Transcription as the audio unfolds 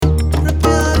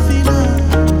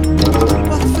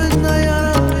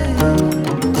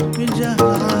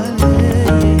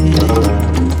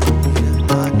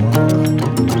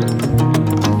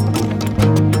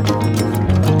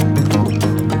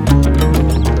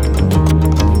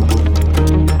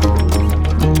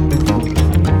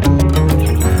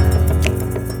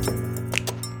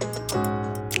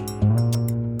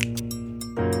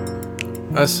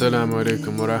Assalamu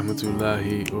alaikum wa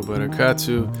rahmatullahi wa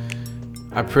barakatuh.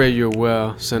 I pray you're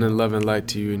well, sending love and light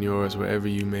to you and yours wherever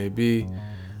you may be.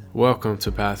 Welcome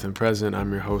to Path and Present.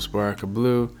 I'm your host, Baraka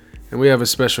Blue, and we have a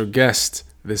special guest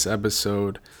this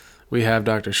episode. We have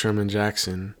Dr. Sherman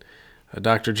Jackson.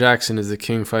 Dr. Jackson is the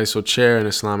King Faisal Chair in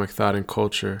Islamic Thought and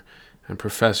Culture and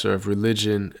Professor of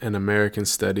Religion and American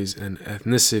Studies and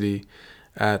Ethnicity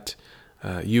at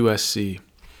USC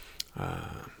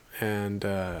and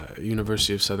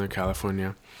University of Southern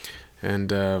California.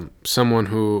 And someone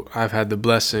who I've had the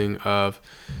blessing of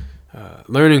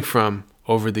learning from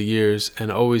over the years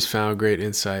and always found great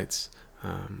insights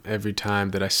every time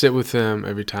that I sit with him,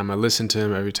 every time I listen to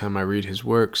him, every time I read his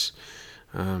works.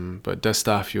 But dust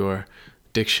off your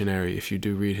dictionary if you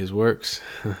do read his works.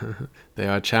 They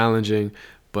are challenging,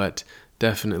 but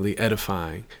definitely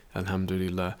edifying,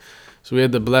 alhamdulillah. So we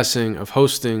had the blessing of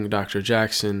hosting Dr.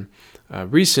 Jackson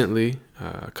recently,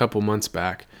 a couple months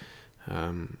back,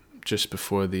 just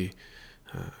before the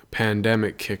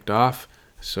pandemic kicked off.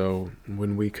 So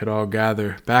when we could all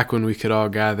gather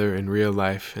in real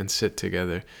life and sit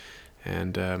together.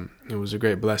 And it was a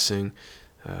great blessing.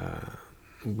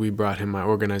 We brought him, my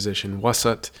organization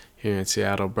Wasat here in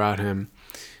Seattle, brought him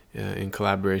in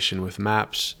collaboration with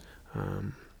MAPS.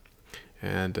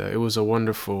 And it was a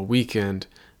wonderful weekend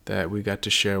that we got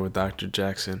to share with Dr.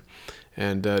 Jackson.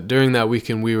 And during that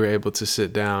weekend, we were able to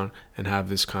sit down and have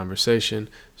this conversation.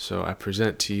 So I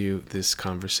present to you this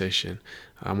conversation.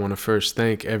 I want to first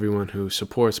thank everyone who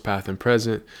supports Path and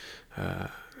Present,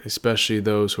 especially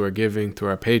those who are giving through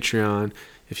our Patreon.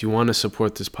 If you want to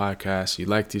support this podcast, you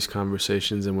like these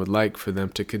conversations and would like for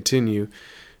them to continue,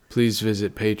 please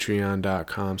visit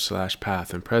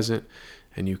patreon.com/pathandpresent,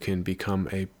 and you can become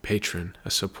a patron,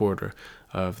 a supporter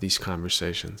of these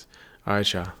conversations. All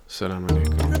right, y'all. Assalamu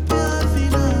alaikum.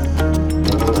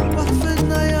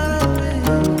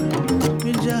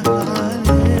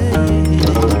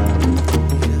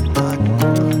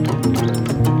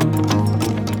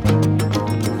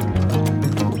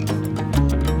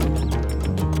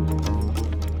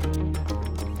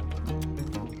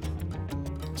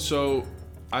 So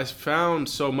I found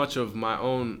so much of my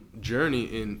own journey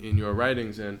in your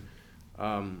writings, and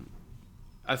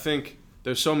I think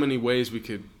there's so many ways we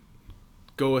could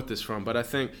go with this from, but I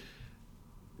think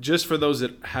just for those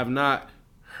that have not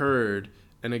heard,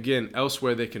 and again,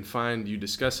 elsewhere they can find you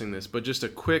discussing this, but just a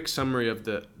quick summary of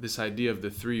this idea of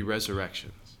the three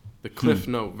resurrections, the Cliff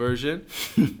Note version,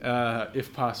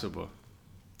 if possible.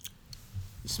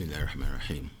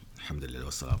 Bismillahirrahmanirrahim. Alhamdulillah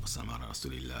wa salatu wa salam ala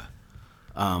rasulillah.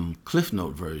 Cliff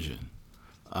Note version.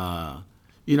 I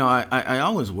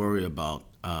always worry about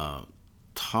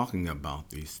talking about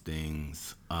these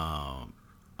things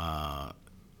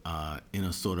in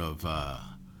a sort of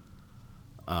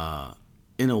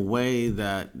in a way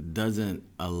that doesn't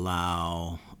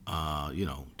allow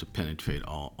to penetrate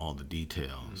all the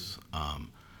details.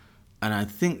 And I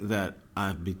think that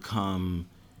I've become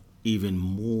even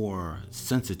more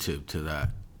sensitive to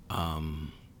that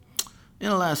in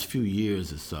the last few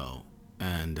years or so.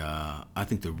 And I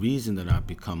think the reason that I've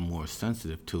become more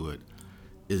sensitive to it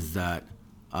is that,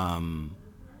 and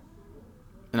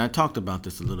I talked about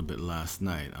this a little bit last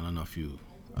night. I don't know if you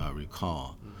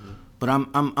recall, but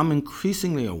I'm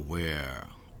increasingly aware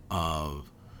of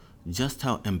just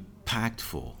how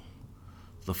impactful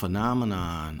the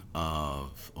phenomenon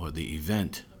or the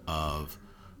event of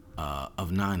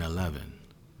 9/11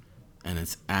 and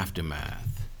its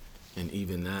aftermath, and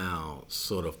even now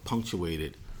sort of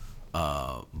punctuated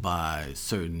by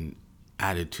certain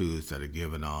attitudes that are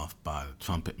given off by the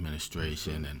Trump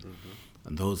administration and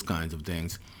those kinds of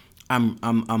things. I'm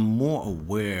more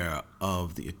aware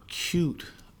of the acute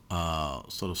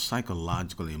sort of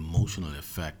psychological, emotional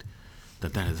effect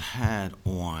that has had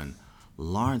on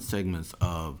large segments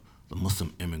of the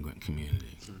Muslim immigrant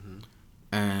community.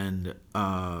 And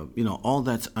all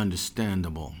that's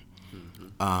understandable.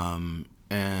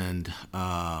 And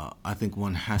I think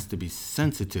one has to be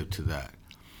sensitive to that.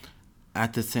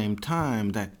 At the same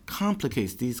time, that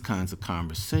complicates these kinds of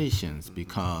conversations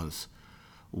because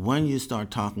when you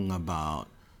start talking about,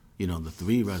 the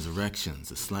three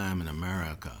resurrections, Islam in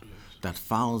America, that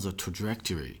follows a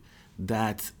trajectory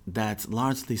that's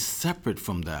largely separate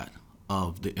from that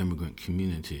of the immigrant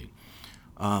community.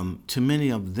 To many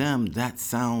of them, that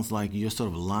sounds like you're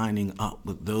sort of lining up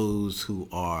with those who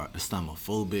are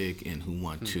Islamophobic and who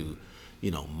want to,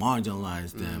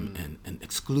 marginalize them and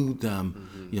exclude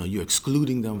them. You're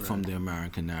excluding them from the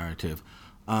American narrative.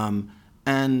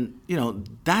 And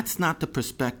that's not the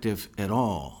perspective at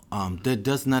all. There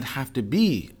does not have to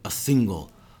be a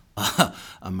single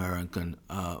American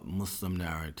Muslim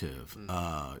narrative.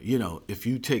 If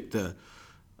you take the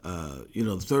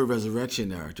the third resurrection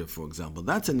narrative, for example,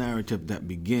 that's a narrative that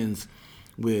begins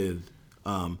with,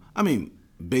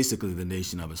 basically the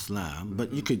Nation of Islam,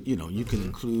 but you can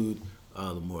include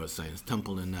the Moorish Saints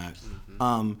Temple in that,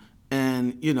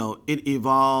 and it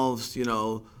evolves,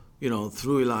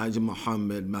 through Elijah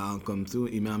Muhammad, Malcolm, through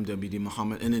Imam W.D.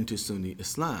 Muhammad, and into Sunni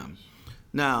Islam.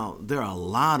 Now, there are a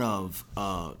lot of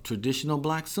traditional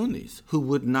black Sunnis who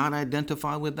would not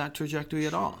identify with that trajectory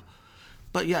at all.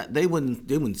 But yet they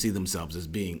wouldn't see themselves as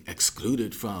being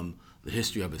excluded from the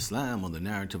history of Islam or the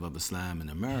narrative of Islam in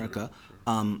America.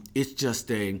 It's just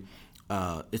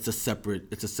it's a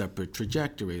separate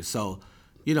trajectory. So,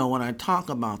 when I talk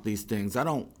about these things, I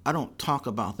don't talk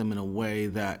about them in a way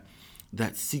that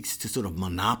seeks to sort of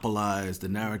monopolize the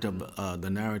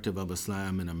narrative of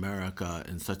Islam in America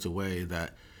in such a way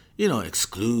that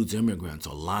excludes immigrants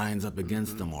or lines up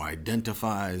against them or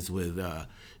identifies with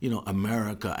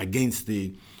America against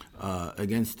the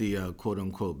quote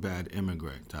unquote bad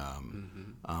immigrant.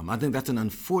 I think that's an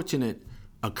unfortunate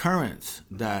occurrence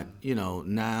that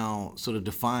now sort of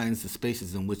defines the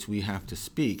spaces in which we have to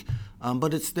speak,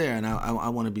 but it's there, and I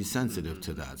want to be sensitive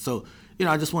to that. So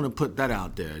I just want to put that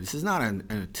out there. This is not an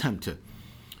attempt to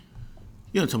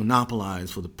to monopolize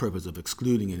for the purpose of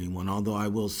excluding anyone, although I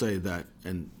will say that,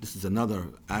 and this is another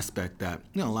aspect that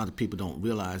a lot of people don't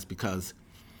realize, because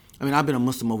I've been a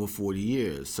Muslim over 40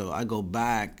 years, so I go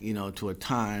back to a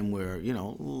time where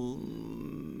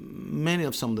many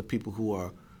of some of the people who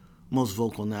are most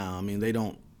vocal now, they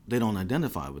don't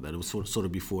identify with that. It was sort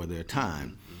of before their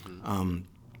time.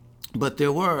 But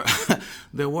there were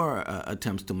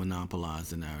attempts to monopolize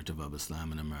the narrative of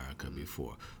Islam in America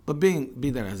before. But be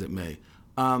that as it may,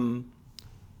 the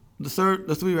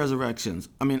three resurrections.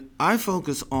 I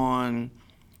focus on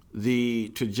the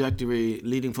trajectory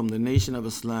leading from the Nation of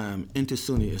Islam into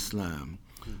Sunni Islam.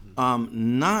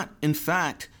 Not, in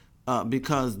fact,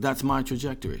 because that's my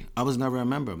trajectory. I was never a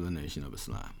member of the Nation of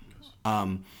Islam.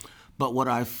 But what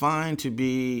I find to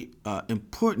be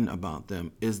important about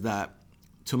them is that,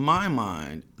 to my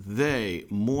mind, they,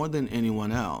 more than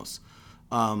anyone else,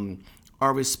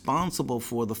 are responsible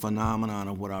for the phenomenon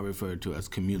of what I refer to as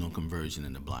communal conversion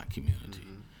in the black community.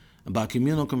 And by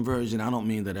communal conversion, I don't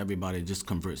mean that everybody just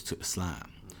converts to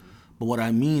Islam. But what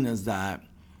I mean is that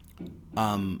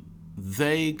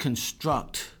they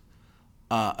construct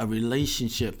a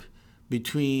relationship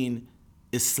between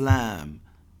Islam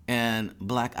and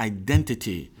black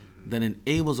identity that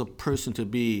enables a person to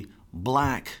be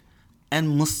black and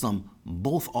Muslim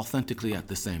both authentically at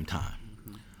the same time.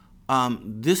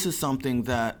 This is something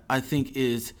that I think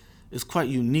is quite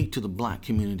unique to the black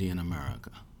community in America.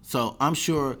 So I'm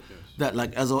sure that,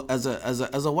 like, as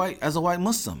a white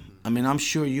Muslim, I'm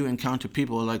sure you encounter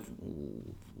people who are like,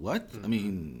 what? Are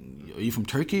you from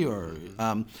Turkey or?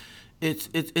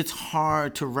 It's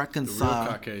hard to reconcile. The real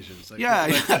Caucasians.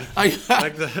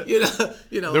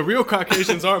 The real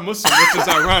Caucasians are Muslim, which is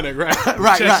ironic, right?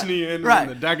 Chechnya and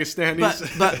the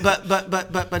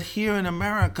Dagestanis. But here in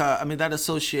America, that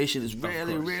association is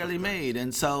rarely made,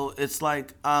 and so it's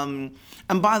like.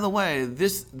 And by the way,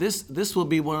 this will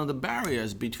be one of the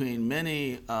barriers between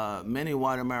many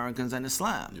white Americans and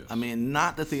Islam. Yes.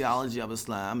 Not the theology of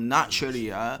Islam, not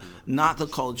Sharia, not the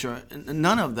culture,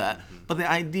 none of that, but the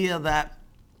idea that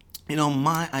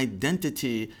my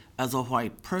identity as a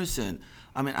white person,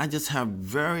 I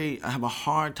have a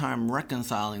hard time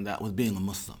reconciling that with being a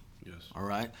Muslim. Yes. All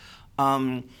right?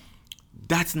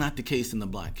 That's not the case in the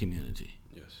black community.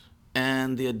 Yes.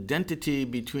 And the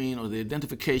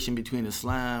identification between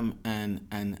Islam and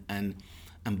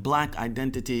black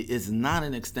identity is not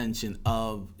an extension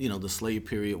of the slave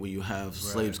period where you have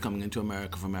slaves coming into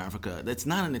America from Africa. That's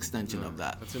not an extension of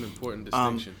that. That's an important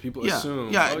distinction. People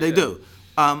assume. Yeah, they do.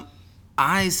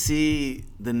 I see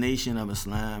the Nation of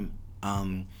Islam,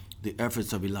 the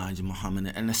efforts of Elijah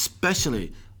Muhammad, and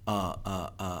especially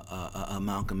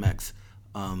Malcolm X,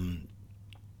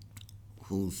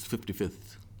 whose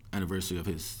 55th anniversary of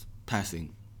his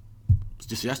passing was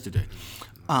just yesterday.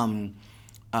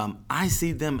 I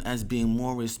see them as being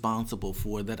more responsible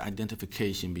for that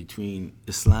identification between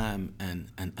Islam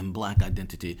and black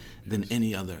identity than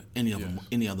any other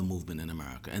movement in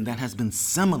America, and that has been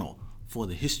seminal for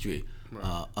the history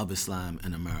of Islam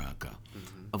in America.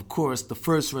 Of course, the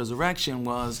first resurrection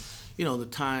was, the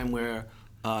time where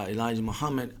Elijah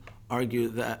Muhammad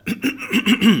argued that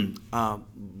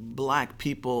black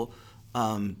people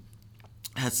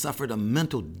had suffered a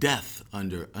mental death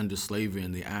under slavery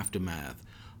and the aftermath.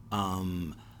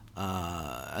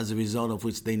 as a result of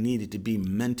which they needed to be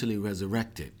mentally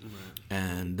resurrected.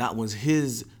 And that was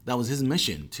his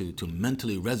mission, to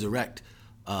mentally resurrect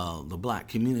the black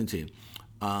community.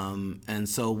 And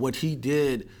so what he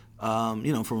did, from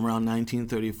around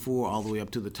 1934 all the way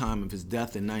up to the time of his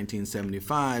death in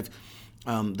 1975,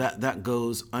 that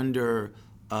goes under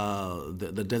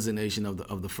the designation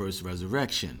of the first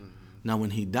resurrection. Now,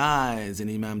 when he dies, and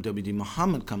Imam W.D.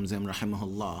 Muhammad comes in,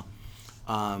 rahimahullah,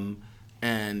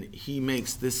 and he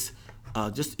makes this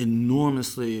just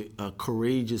enormously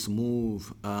courageous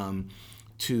move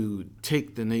to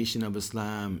take the Nation of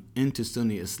Islam into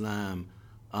Sunni Islam,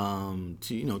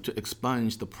 to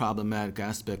expunge the problematic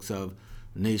aspects of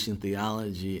nation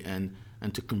theology and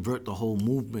to convert the whole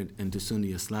movement into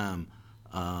Sunni Islam.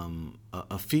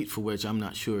 A feat for which I'm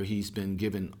not sure he's been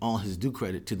given all his due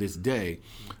credit to this day.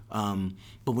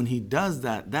 But when he does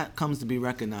that, that comes to be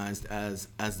recognized as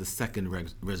the second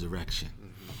resurrection.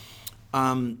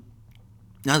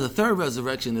 Now, the third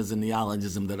resurrection is a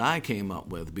neologism that I came up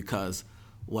with, because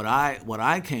what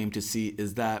I came to see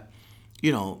is that,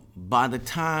 by the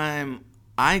time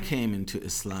I came into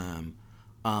Islam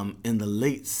in the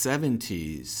late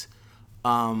 70s,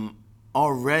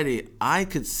 already I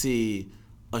could see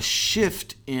a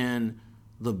shift in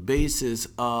the basis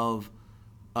of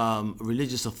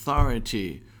religious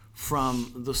authority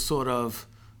from the sort of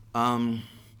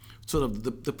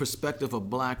the perspective of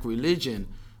black religion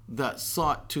that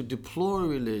sought to deploy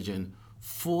religion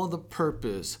for the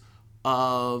purpose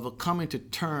of coming to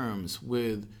terms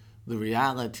with the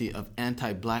reality of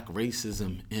anti-black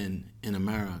racism in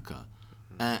America.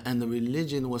 And the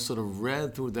religion was sort of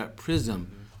read through that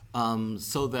prism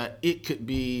so that it could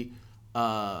be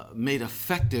made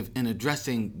effective in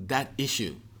addressing that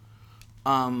issue.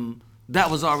 That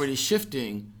was already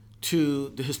shifting to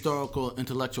the historical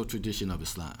intellectual tradition of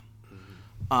Islam.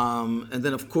 And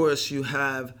then, of course, you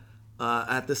have,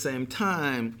 at the same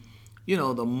time,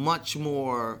 the much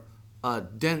more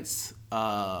dense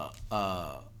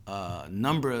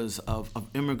numbers of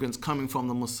immigrants coming from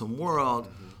the Muslim world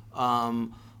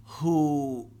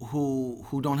who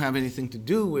don't have anything to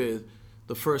do with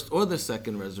the first or the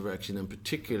second resurrection in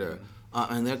particular,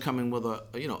 and they're coming with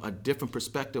a different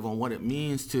perspective on what it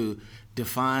means to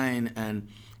define and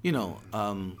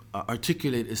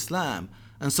articulate Islam.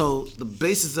 And so the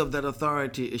basis of that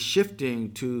authority is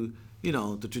shifting to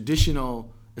the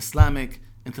traditional Islamic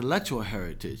intellectual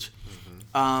heritage.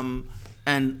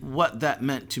 And what that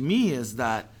meant to me is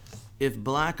that if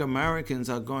black Americans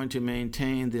are going to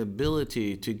maintain the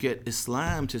ability to get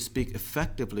Islam to speak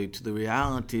effectively to the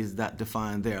realities that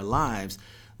define their lives,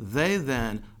 they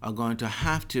then are going to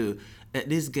have to at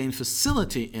least gain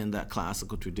facility in that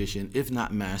classical tradition, if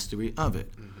not mastery of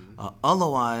it.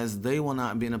 Otherwise, they will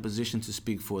not be in a position to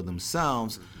speak for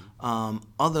themselves.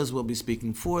 Others will be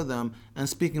speaking for them, and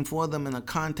speaking for them in a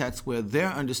context where their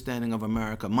understanding of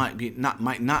America might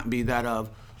not be that of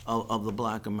the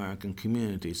black American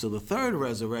community. So the third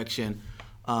resurrection,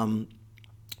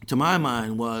 to my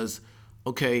mind, was,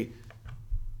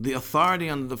 the authority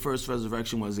under the first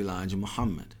resurrection was Elijah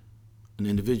Muhammad, an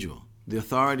individual. The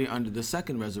authority under the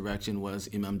second resurrection was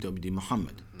Imam W.D.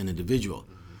 Muhammad, an individual.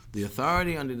 The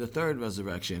authority under the third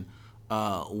resurrection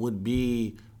would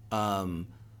be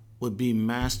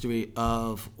mastery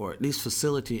of, or at least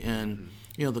facility in,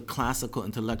 the classical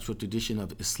intellectual tradition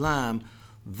of Islam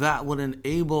that would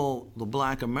enable the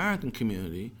black American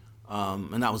community,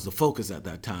 and that was the focus at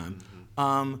that time,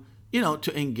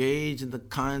 to engage in the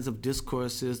kinds of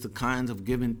discourses, the kinds of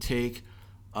give and take,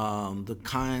 the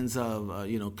kinds of,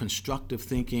 constructive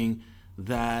thinking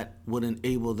that would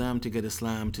enable them to get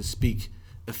Islam to speak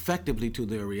effectively to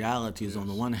their realities on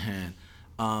the one hand,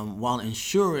 while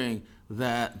ensuring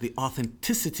that the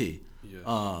authenticity,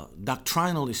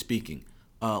 doctrinally speaking,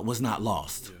 was not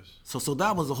lost. So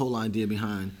that was the whole idea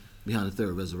behind the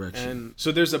third resurrection. And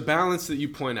so there's a balance that you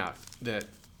point out, that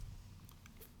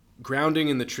grounding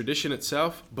in the tradition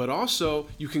itself, but also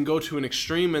you can go to an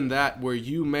extreme in that where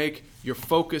you make your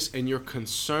focus and your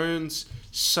concerns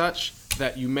such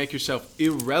that you make yourself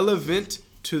irrelevant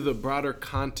to the broader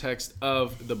context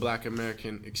of the black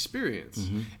American experience.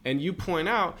 And you point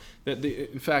out that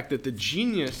the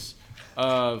genius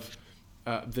of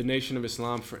the Nation of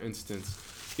Islam, for instance,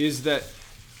 is that,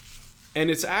 and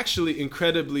it's actually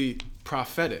incredibly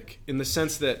prophetic in the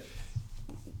sense that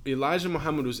Elijah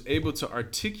Muhammad was able to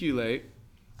articulate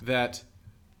that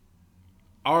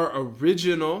our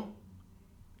original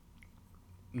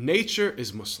nature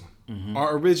is Muslim.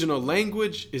 Our original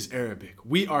language is Arabic.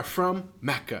 We are from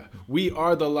Mecca. We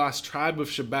are the lost tribe of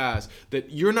Shabazz.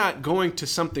 That you're not going to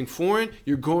something foreign,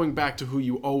 you're going back to who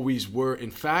you always were,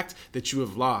 in fact, that you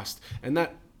have lost. And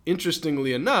that,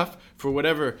 interestingly enough, for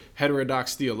whatever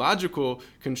heterodox theological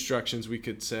constructions we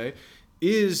could say,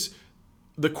 is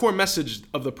the core message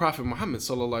of the Prophet Muhammad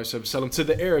ﷺ to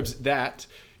the Arabs, that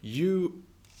you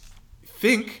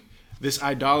think this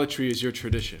idolatry is your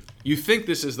tradition. You think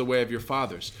this is the way of your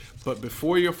fathers. But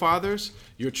before your fathers,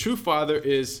 your true father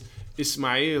is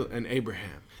Ismail and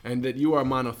Abraham. And that you are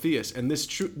monotheists. And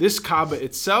this Kaaba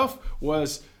itself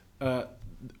was a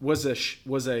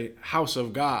house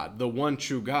of God, the one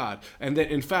true God. And that,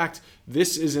 in fact,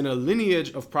 this is in a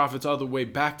lineage of prophets all the way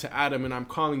back to Adam. And I'm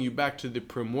calling you back to the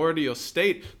primordial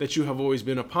state that you have always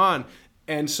been upon.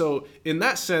 And so, in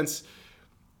that sense,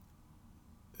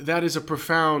 that is a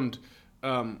profound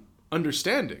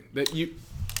understanding that you.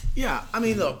 Yeah, I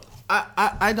mean, look,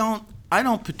 I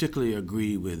don't particularly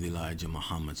agree with Elijah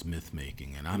Muhammad's myth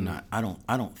making, and I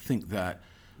don't think that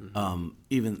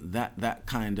even that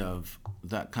kind of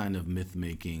myth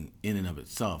making in and of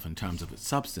itself, in terms of its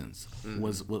substance,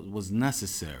 was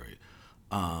necessary.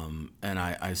 And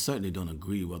I certainly don't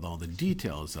agree with all the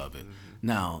details of it.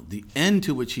 Now, the end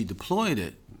to which he deployed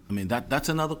it, I mean, that's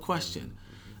another question.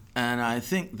 And I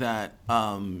think that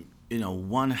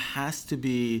one has to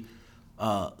be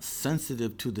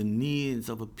sensitive to the needs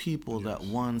of a people that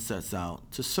one sets out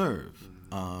to serve,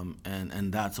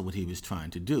 and that's what he was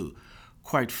trying to do.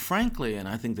 Quite frankly, and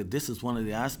I think that this is one of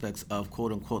the aspects of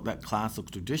quote unquote that classical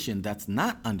tradition that's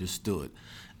not understood,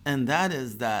 and that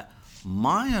is that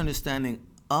my understanding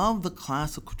of the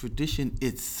classical tradition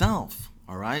itself,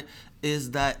 all right,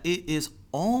 is that it is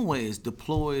always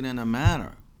deployed in a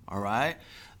manner, all right,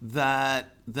 that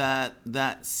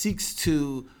seeks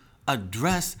to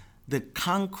address the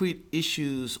concrete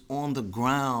issues on the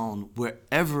ground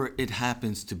wherever it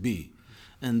happens to be.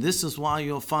 And this is why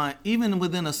you'll find, even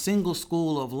within a single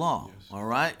school of law, all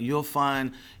right, you'll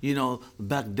find, the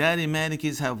Baghdadi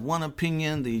Malikis have one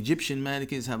opinion, the Egyptian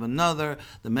Malikis have another,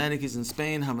 the Malikis in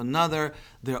Spain have another.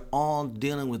 They're all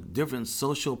dealing with different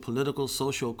social, political,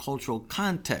 social, cultural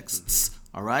contexts,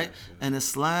 all right? And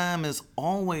Islam is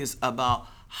always about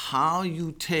how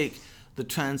you take the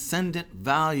transcendent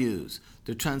values,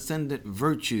 the transcendent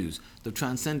virtues, the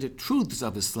transcendent truths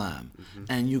of Islam,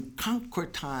 and you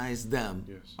concretize them,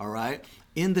 all right,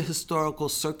 in the historical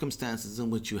circumstances in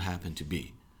which you happen to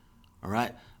be, all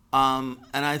right? And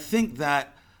I think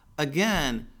that,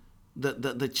 again,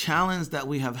 the challenge that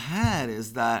we have had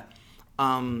is that,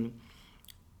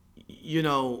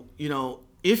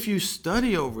 if you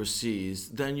study overseas,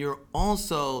 then you're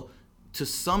also, to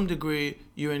some degree,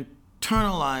 you're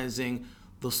internalizing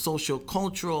the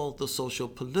social-cultural, the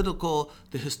social-political,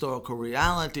 the historical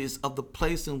realities of the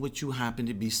place in which you happen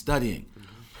to be studying.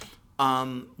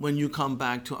 When you come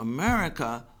back to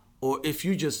America, or if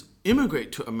you just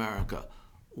immigrate to America,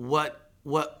 what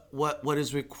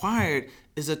is required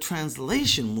is a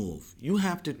translation move. You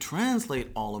have to translate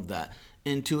all of that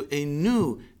into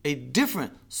a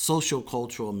different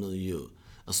social-cultural milieu,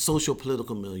 a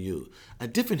social-political milieu, a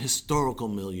different historical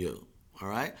milieu, all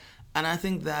right? And I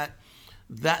think that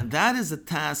is a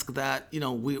task that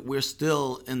we're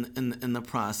still in the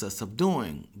process of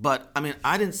doing. But I mean,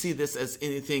 I didn't see this as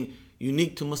anything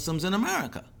unique to Muslims in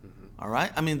America. All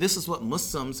right, I mean, this is what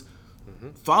Muslims,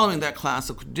 following that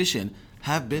classical tradition,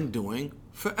 have been doing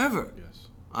forever. Yes.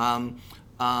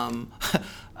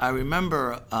 I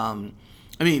remember.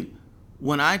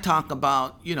 When I talk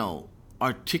about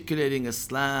articulating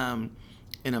Islam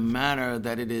in a manner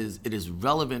that it is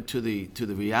relevant to the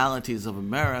realities of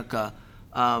America.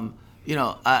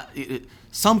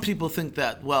 Some people think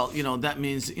that, that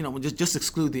means, just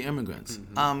exclude the immigrants.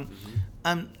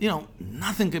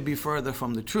 Nothing could be further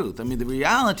from the truth. I mean, the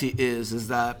reality is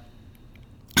that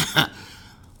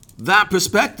that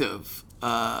perspective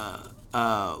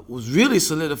was really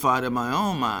solidified in my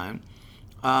own mind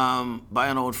by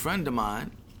an old friend of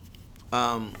mine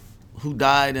who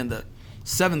died in the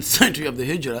 7th century of the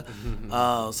Hijrah,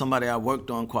 somebody I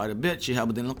worked on quite a bit,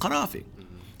 Shihabuddin al-Qarafi.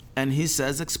 And he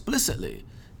says explicitly,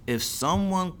 if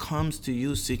someone comes to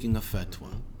you seeking a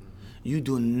fatwa, you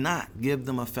do not give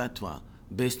them a fatwa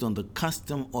based on the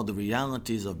custom or the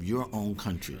realities of your own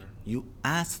country. You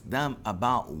ask them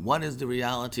about what is the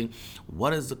reality,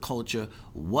 what is the culture,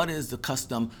 what is the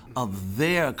custom of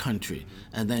their country.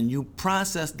 And then you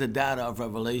process the data of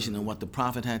revelation and what the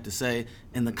Prophet had to say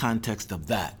in the context of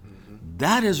that.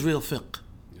 That is real fiqh.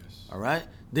 Yes. All right?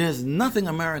 There's nothing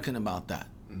American about that.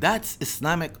 That's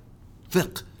Islamic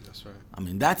fiqh. That's right. I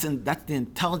mean, that's the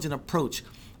intelligent approach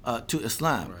to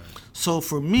Islam. Right. So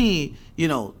for me,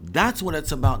 that's what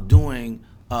it's about doing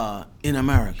in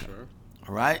America. Sure.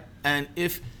 All right, and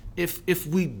if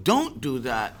we don't do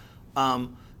that,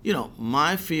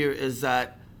 my fear is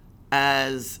that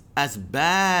as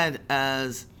bad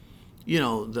as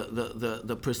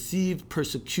the perceived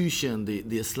persecution, the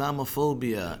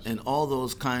Islamophobia, yes, and all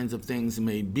those kinds of things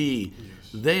may be,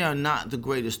 yes, they are not the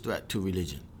greatest threat to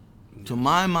religion. Yes. To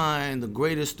my mind, the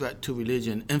greatest threat to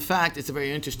religion. In fact, it's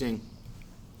very interesting.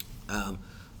 I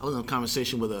was in a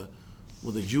conversation with a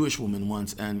Jewish woman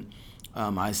once, and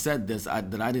I said this,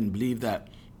 that I didn't believe that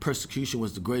persecution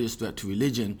was the greatest threat to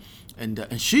religion, and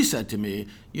she said to me,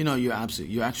 you're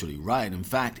actually right. In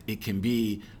fact, it can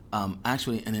be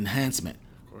actually an enhancement.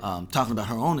 Talking about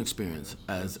her own experience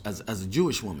as a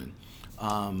Jewish woman,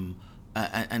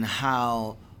 and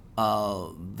how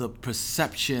the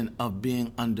perception of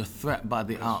being under threat by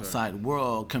the outside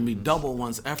world can redouble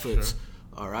one's efforts. Sure.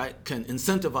 All right, can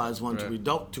incentivize one to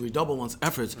redouble one's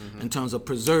efforts in terms of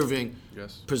preserving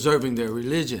their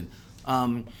religion.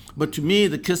 But to me,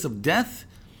 the kiss of death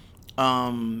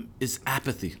is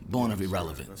apathy born of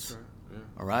irrelevance. That's right. Yeah.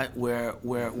 All right,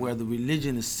 where the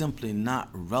religion is simply not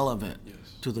relevant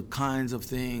to the kinds of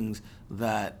things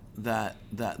that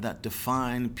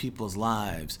define people's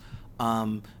lives.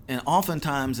 And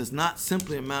oftentimes, it's not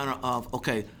simply a matter of,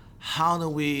 okay, how do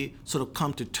we sort of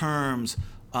come to terms,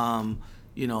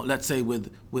 let's say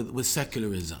with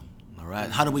secularism, all right?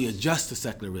 How do we adjust to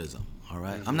secularism, all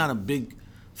right? Mm-hmm. I'm not a big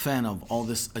fan of all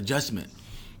this adjustment.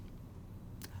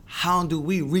 How do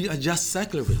we readjust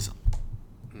secularism?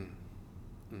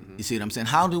 Mm-hmm. You see what I'm saying?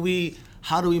 How do we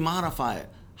modify it?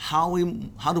 How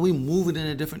do we move it in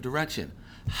a different direction?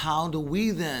 How do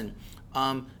we then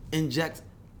inject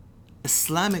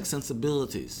Islamic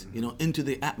sensibilities, into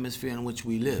the atmosphere in which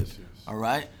we live? Yes. All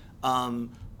right.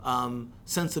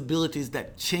 Sensibilities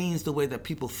that change the way that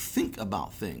people think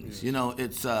about things. Yes.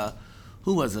 It's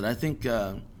who was it? I think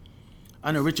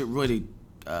I know Richard Rorty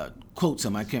quotes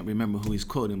him. I can't remember who he's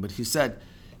quoting, but he said,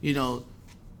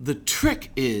 the trick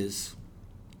is,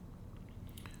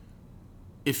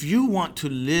 if you want to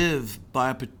live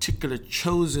by a particular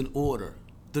chosen order,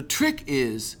 the trick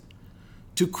is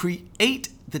to create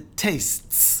the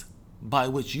tastes by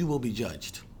which you will be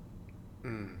judged.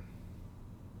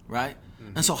 Right?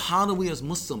 Mm-hmm. And so how do we as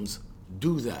Muslims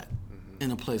do that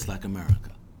in a place like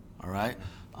America? All right?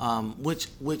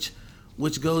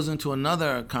 Which goes into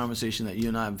another conversation that you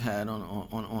and I have had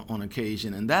on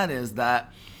occasion, and that is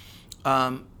that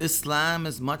Islam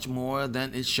is much more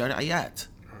than its shari'at.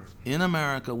 In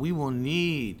America, we will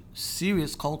need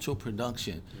serious cultural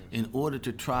production in order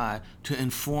to try to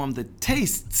inform the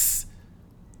tastes,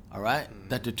 all right,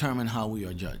 that determine how we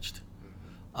are judged.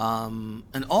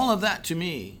 And all of that, to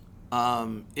me,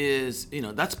 is,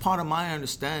 that's part of my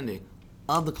understanding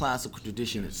of the classical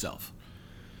tradition itself.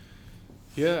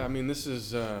 Yeah, I mean, this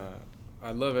is,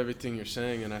 I love everything you're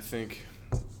saying, and I think,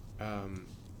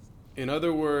 in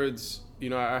other words,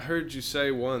 I heard you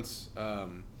say once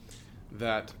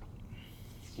that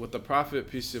what the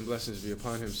Prophet, peace and blessings be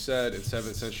upon him, said in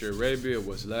 7th century Arabia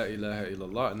was La ilaha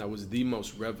illallah, and that was the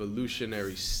most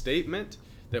revolutionary statement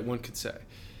that one could say.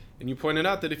 And you pointed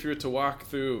out that if you were to walk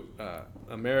through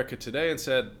America today and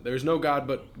said, there's no God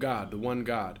but God, the one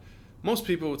God, most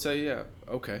people would say, yeah,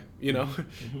 okay,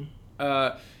 Mm-hmm.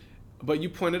 But you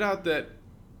pointed out that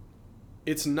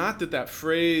it's not that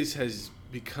phrase has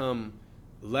become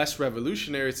less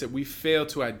revolutionary, it's that we fail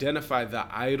to identify the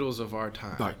idols of our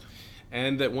time. Right.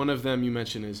 And that one of them you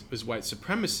mentioned is white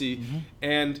supremacy, mm-hmm.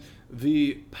 and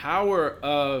the power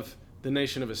of the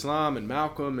Nation of Islam and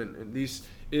Malcolm and these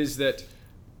is that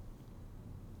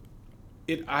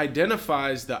it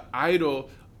identifies the idol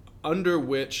under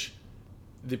which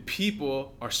the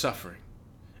people are suffering.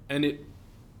 And it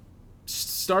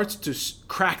starts to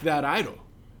crack that idol.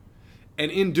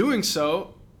 And in doing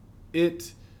so,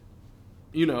 it's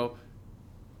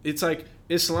like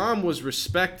Islam was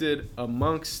respected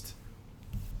amongst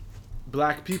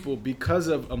black people because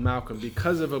of a Malcolm,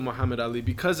 because of a Muhammad Ali,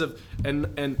 because of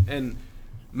and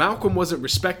Malcolm wasn't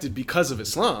respected because of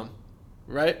Islam,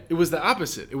 right? It was the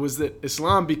opposite. It was that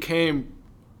Islam became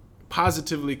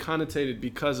positively connotated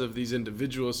because of these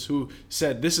individuals who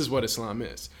said, this is what Islam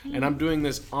is. Mm-hmm. And I'm doing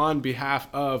this on behalf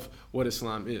of what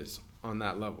Islam is on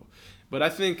that level. But I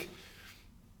think,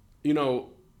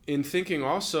 in thinking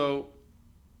also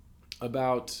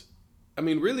about,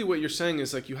 really what you're saying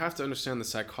is like you have to understand the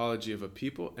psychology of a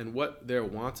people and what their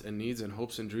wants and needs and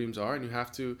hopes and dreams are, and you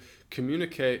have to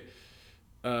communicate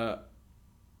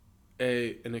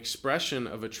an expression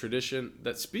of a tradition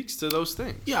that speaks to those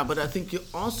things. Yeah, but I think you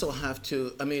also have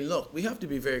to, I mean, look, we have to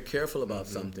be very careful about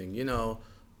something.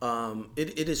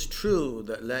 It is true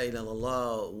that La ilaha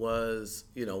illallah was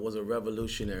a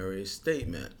revolutionary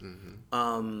statement.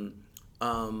 But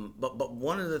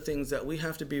one of the things that we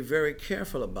have to be very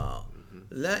careful about,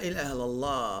 La ilaha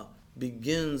illallah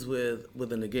begins with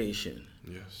a negation.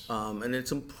 Yes. And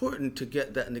it's important to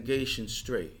get that negation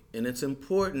straight. And it's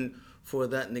important for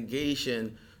that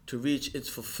negation to reach its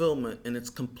fulfillment and its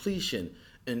completion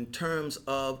in terms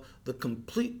of the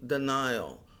complete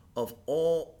denial of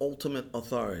all ultimate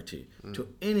authority to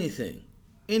anything,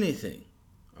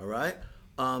 all right,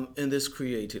 in this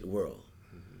created world.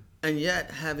 And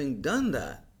yet, having done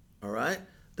that, all right,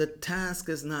 the task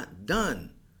is not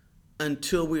done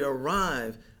until we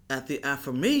arrive at the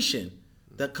affirmation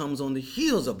that comes on the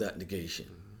heels of that negation.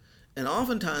 And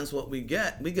oftentimes what we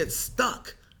get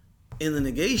stuck in the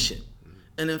negation.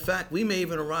 And in fact, we may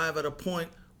even arrive at a point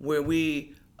where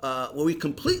we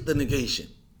complete the negation.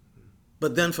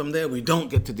 But then from there, we don't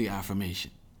get to the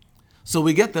affirmation. So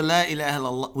we get the La ilaha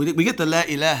illallah, we get the La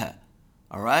ilaha,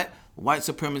 all right? White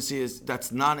supremacy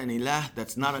that's not an ilah,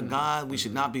 that's not a God. We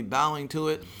should not be bowing to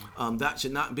it. That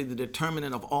should not be the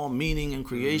determinant of all meaning in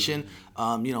creation.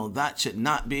 That should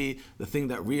not be the thing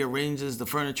that rearranges the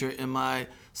furniture in my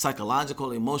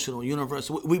psychological, emotional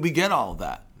universe. We get all of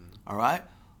that, all right?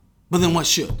 But then what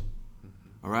should?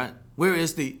 All right? Where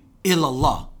is the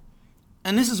illallah?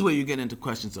 And this is where you get into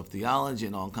questions of theology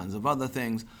and all kinds of other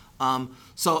things.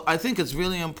 So I think it's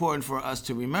really important for us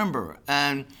to remember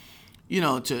and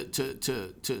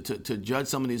to judge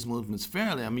some of these movements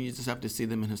fairly. I mean, you just have to see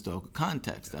them in historical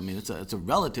context. I mean, it's a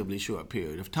relatively short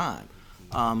period of time.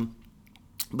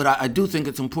 But I do think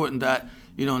it's important that,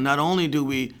 not only do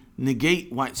we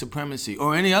negate white supremacy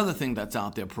or any other thing that's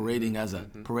out there parading as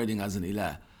an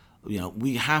ilah,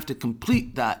 we have to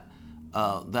complete that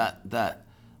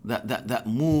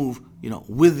move,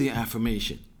 with the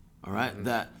affirmation. All right,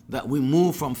 that we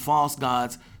move from false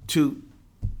gods to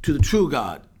the true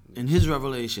God in His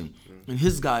revelation, in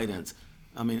His guidance.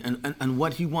 I mean, and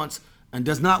what He wants and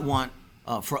does not want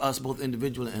for us, both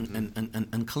individually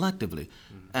and collectively,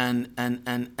 and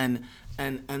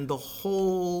the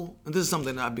whole. And this is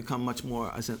something that I've become much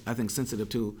more, I think, sensitive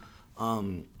to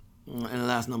in the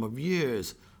last number of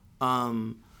years.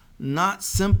 Not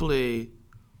simply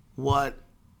what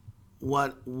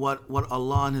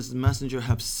Allah and His Messenger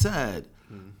have said,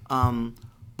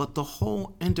 but the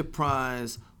whole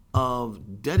enterprise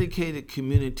of dedicated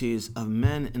communities of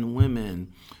men and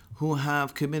women who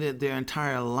have committed their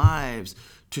entire lives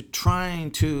to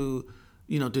trying to,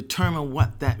 determine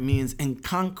what that means in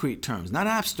concrete terms, not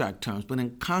abstract terms, but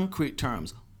in concrete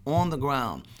terms, on the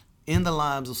ground, in the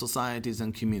lives of societies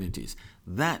and communities.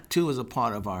 That too is a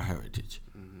part of our heritage.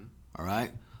 All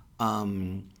right?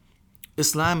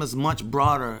 Islam is much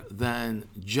broader than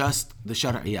just the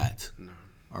Shari'at.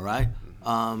 All right?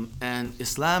 And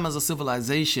Islam as a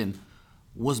civilization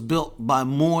was built by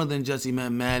more than just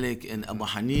Imam Malik and Abu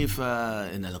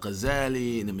Hanifa and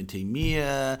Al-Ghazali and Ibn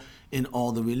Taymiyyah and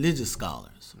all the religious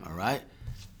scholars. All right?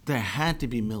 There had to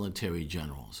be military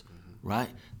generals. Right?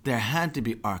 There had to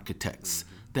be architects.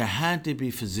 There had to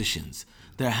be physicians.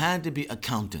 There had to be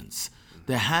accountants.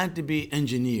 There had to be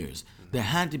engineers. There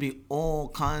had to be all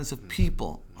kinds of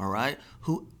people, all right,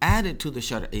 who added to the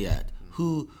Shari'at,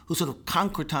 who sort of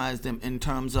concretized them in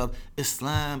terms of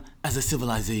Islam as a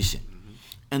civilization.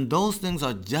 And those things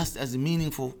are just as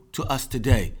meaningful to us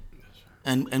today.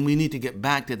 And we need to get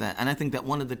back to that. And I think that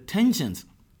one of the tensions,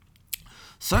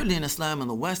 certainly in Islam in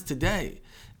the West today,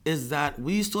 is that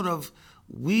we sort of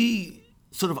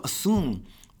assume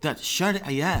that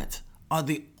Shari'at are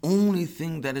the only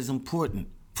thing that is important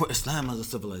for Islam as a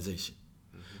civilization.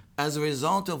 As a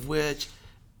result of which,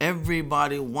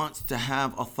 everybody wants to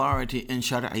have authority in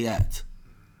Shari'at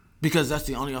because that's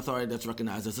the only authority that's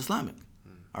recognized as Islamic.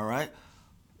 All right?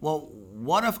 Well,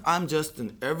 what if I'm just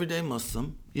an everyday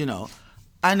Muslim?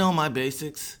 I know my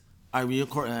basics. I read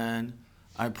Quran.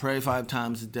 I pray 5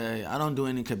 times a day. I don't do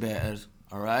any kaba'ir.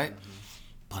 All right?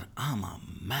 But I'm a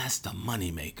master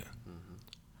money maker.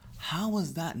 How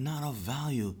is that not of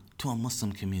value to a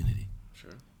Muslim community?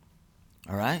 Sure.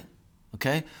 All right?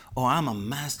 Okay? Or I'm a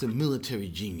master military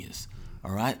genius.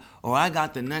 All right? Or I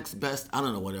got the next best, I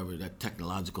don't know, whatever that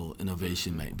technological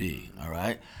innovation might be. All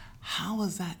right? How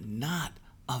is that not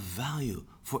of value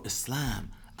for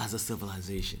Islam as a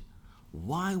civilization?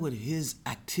 Why would his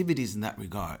activities in that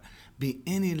regard be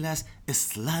any less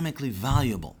Islamically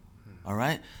valuable, all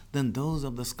right, than those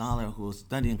of the scholar who is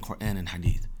studying Quran and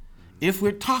Hadith? If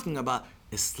we're talking about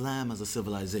Islam as a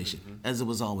civilization, as it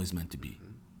was always meant to be.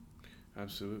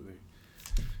 Absolutely.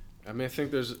 I mean, I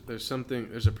think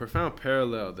there's a profound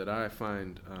parallel that I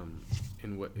find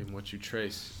in what you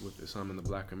trace with Islam and the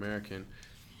Black American.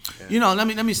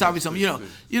 Let me stop you something.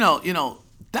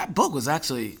 That book was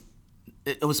actually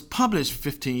it was published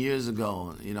 15 years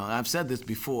ago. I've said this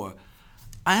before.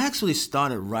 I actually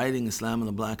started writing Islam and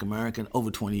the Black American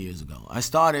over 20 years ago. I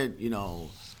started,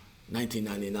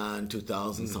 1999,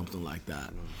 2000, something like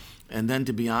that. And then,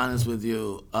 to be honest with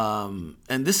you,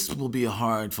 and this will be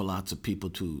hard for lots of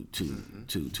people to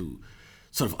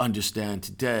sort of understand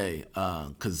today,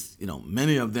 because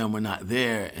many of them were not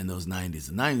there in those 90s.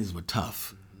 The 90s were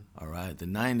tough. All right, the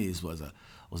 90s was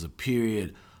a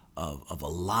period of a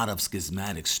lot of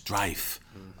schismatic strife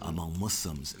among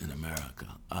Muslims in America.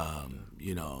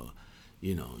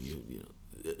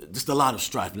 Just a lot of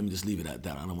strife. Let me just leave it at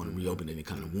that. I don't want to reopen any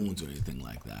kind of wounds or anything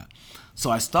like that. So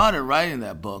I started writing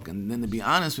that book, and then, to be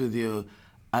honest with you,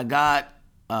 I got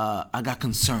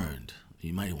concerned.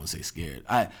 You might want to say scared.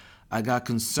 I got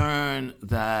concerned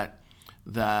that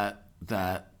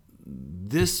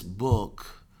this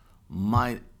book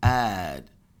might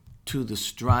add to the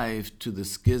strife, to the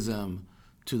schism,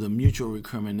 to the mutual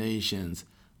recriminations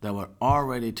that were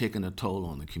already taking a toll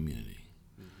on the community.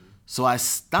 So I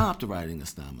stopped writing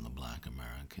Islam and the Black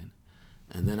American,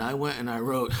 and then I went and I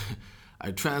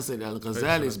translated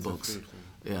Al-Ghazali's books,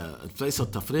 Faisal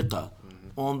Tafriqa,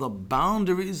 on the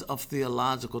boundaries of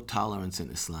theological tolerance in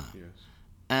Islam. Yes.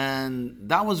 And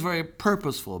that was very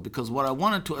purposeful, because what I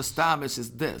wanted to establish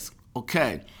is this.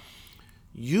 Okay,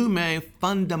 you may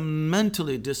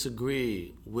fundamentally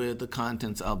disagree with the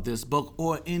contents of this book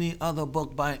or any other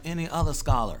book by any other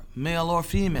scholar, male or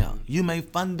female. You may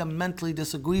fundamentally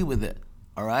disagree with it,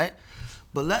 all right?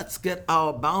 But let's get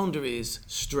our boundaries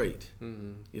straight.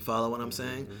 You follow what I'm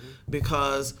saying?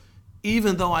 Because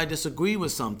even though I disagree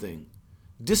with something,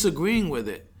 disagreeing with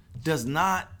it does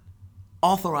not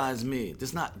authorize me,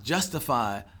 does not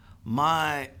justify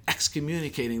my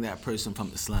excommunicating that person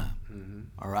from Islam,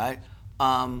 all right?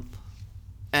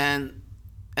 And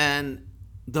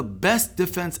the best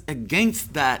defense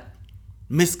against that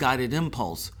misguided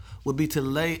impulse would be to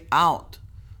lay out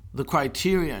the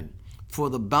criterion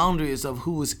for the boundaries of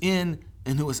who is in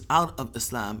and who is out of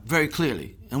Islam very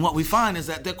clearly. And what we find is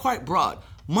that they're quite broad,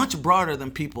 much broader than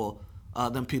people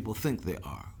think they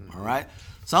are. All right.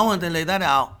 So I wanted to lay that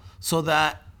out so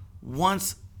that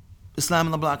once Islam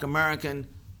and the Black American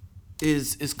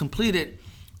is completed,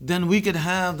 then we could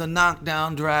have the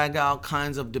knockdown, drag out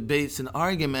kinds of debates and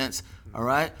arguments, all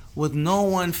right, with no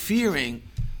one fearing,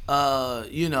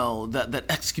 that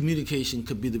excommunication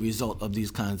could be the result of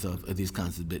these kinds of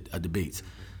debates.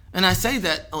 And I say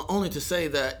that only to say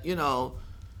that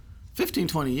 15,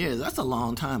 20 years, that's a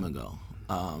long time ago,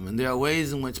 and there are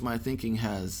ways in which my thinking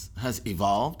has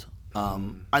evolved.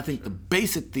 I think the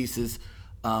basic thesis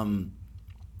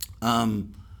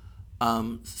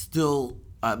still.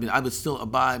 I would still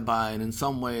abide by, and in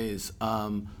some ways,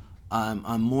 I'm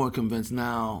more convinced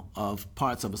now of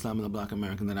parts of Islam and the Black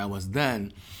American than I was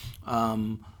then.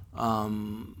 But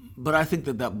I think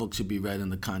that book should be read in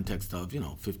the context of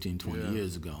 15, 20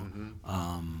 years ago,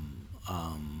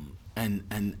 and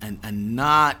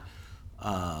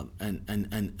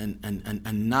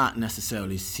not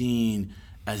necessarily seen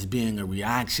as being a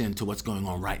reaction to what's going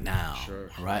on right now,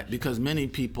 right? Because many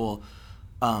people.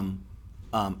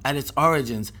 At its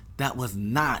origins, that was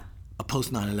not a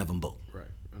post 9/11 book. Right,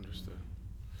 understood.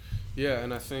 Yeah,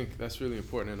 and I think that's really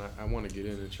important, and I want to get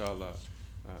in, inshallah,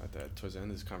 towards the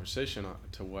end of this conversation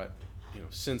to what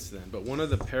since then. But one of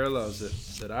the parallels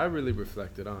that I really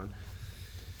reflected on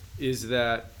is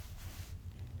that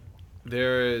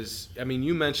there is. I mean,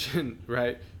 you mentioned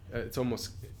right. It's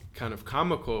almost kind of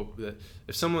comical that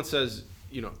if someone says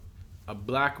a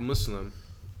black Muslim.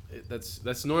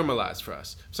 That's normalized for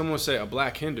us. If someone would say a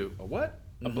black Hindu, a what?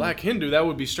 A black Hindu, that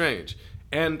would be strange.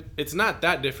 And it's not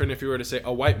that different if you were to say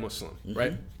a white Muslim,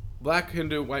 right? Black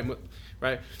Hindu, white Muslim,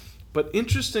 right? But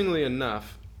interestingly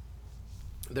enough,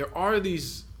 there are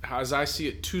these, as I see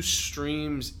it, two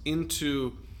streams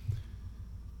into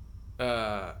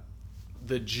the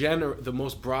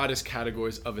most broadest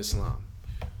categories of Islam,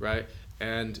 right?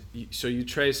 And so you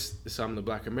trace Islam and the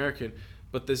Black American,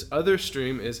 but this other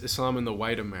stream is Islam and the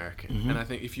white American. And I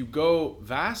think if you go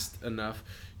vast enough,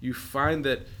 you find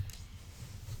that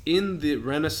in the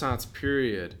Renaissance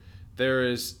period, there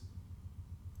is,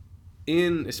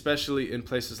 especially in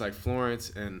places like Florence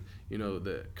and,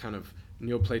 the kind of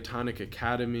Neoplatonic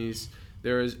academies,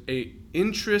 there is a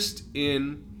interest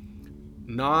in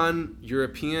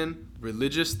non-European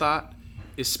religious thought,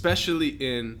 especially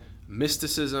in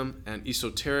mysticism and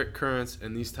esoteric currents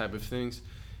and these type of things.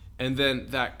 And then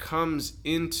that comes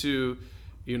into,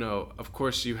 of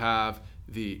course you have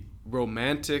the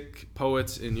romantic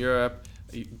poets in Europe.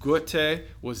 Goethe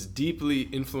was deeply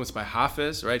influenced by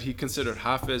Hafiz, right? He considered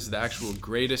Hafiz the actual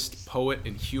greatest poet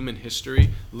in human history,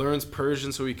 learns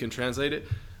Persian so he can translate it.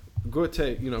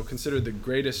 Goethe, considered the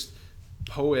greatest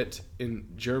poet in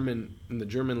the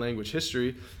German language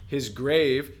history. His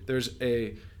grave, there's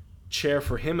a chair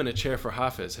for him and a chair for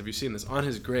Hafiz. Have you seen this? On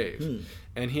his grave.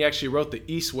 And he actually wrote the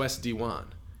East-West Diwan,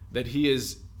 that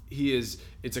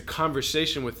it's a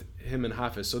conversation with him and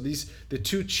Hafiz. So the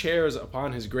two chairs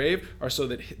upon his grave are so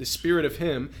that the spirit of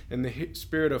him and the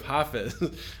spirit of Hafiz,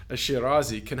 a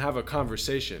Shirazi, can have a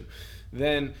conversation.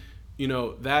 Then,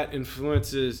 that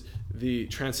influences the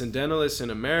transcendentalists in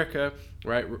America,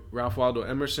 right? Ralph Waldo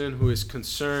Emerson, who is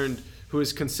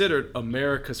considered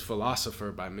America's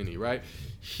philosopher by many, right?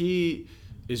 He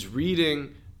is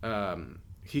reading,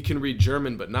 he can read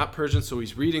German but not Persian, so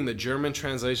he's reading the German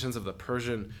translations of the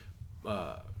Persian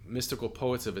mystical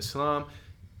poets of Islam.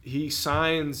 He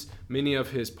signs many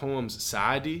of his poems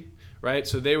Saadi, right?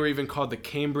 So they were even called the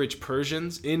Cambridge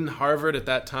Persians in Harvard at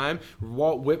that time.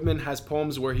 Walt Whitman has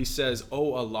poems where he says,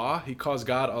 "Oh Allah," he calls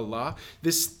God Allah.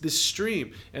 This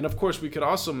stream, and of course we could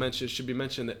also should be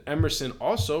mentioned that Emerson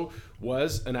also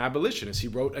was an abolitionist. He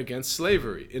wrote against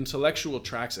slavery, intellectual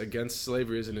tracts against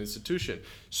slavery as an institution.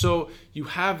 So you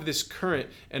have this current,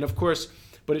 and of course,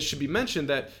 but it should be mentioned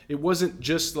that it wasn't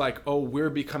just like, oh, we're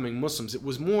becoming Muslims. It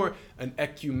was more an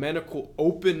ecumenical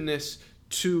openness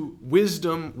to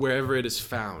wisdom wherever it is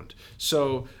found.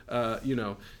 So,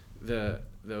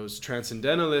 those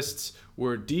transcendentalists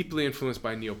were deeply influenced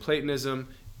by Neoplatonism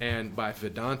and by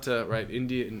Vedanta, right,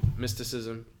 Indian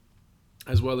mysticism,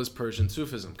 as well as Persian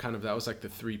Sufism. That was like the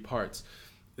three parts.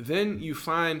 Then you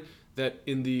find that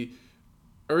in the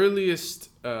earliest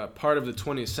part of the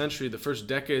 20th century, the first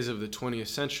decades of the 20th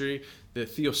century, the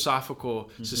Theosophical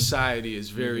Society is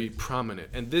very prominent.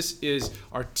 And this is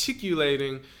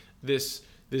articulating this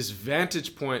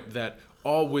vantage point that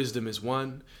all wisdom is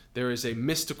one. There is a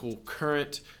mystical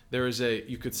current. There is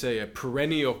you could say, a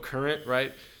perennial current,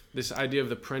 right? This idea of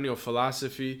the perennial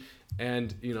philosophy.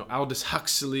 And, Aldous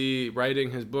Huxley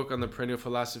writing his book on the perennial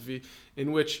philosophy,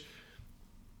 in which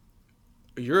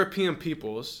European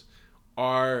peoples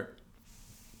are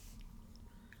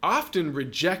often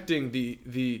rejecting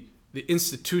the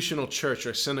institutional church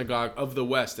or synagogue of the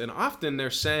West. And often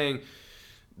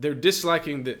they're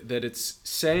disliking that it's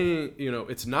saying,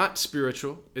 it's not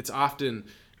spiritual. It's often,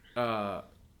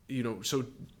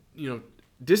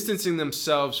 distancing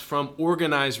themselves from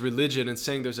organized religion and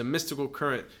saying there's a mystical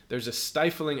current, there's a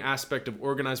stifling aspect of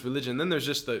organized religion. Then there's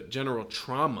just the general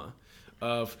trauma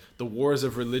of the wars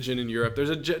of religion in Europe. There's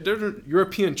a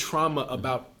European trauma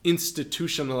about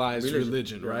institutionalized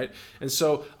religion, right? And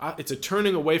so it's a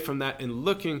turning away from that and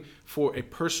looking for a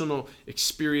personal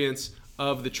experience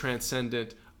of the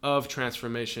transcendent, of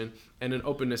transformation, and an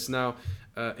openness. Now,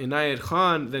 Inayat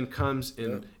Khan then comes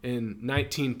in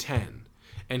 1910,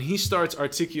 and he starts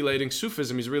articulating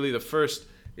Sufism. He's really the first,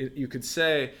 you could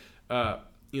say,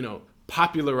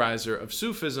 popularizer of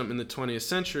Sufism in the 20th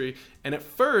century. And at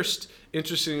first,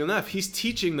 interestingly enough, he's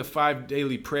teaching the 5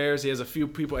 daily prayers. He has a few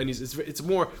people, and it's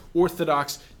more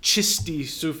orthodox Chishti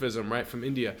Sufism, right, from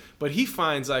India. But he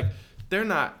finds they're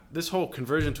not, this whole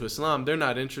conversion to Islam, they're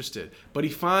not interested. But he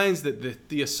finds that the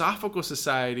Theosophical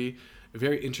Society are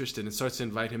very interested and starts to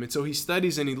invite him. And so he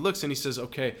studies and he looks and he says,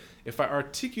 okay, if I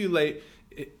articulate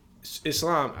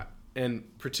Islam and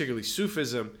particularly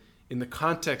Sufism in the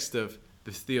context of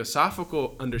the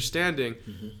Theosophical understanding,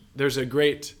 there's a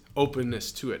great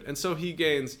openness to it. And so he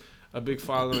gains a big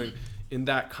following in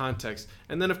that context.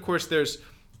 And then, of course, there's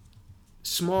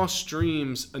small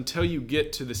streams until you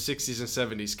get to the 60s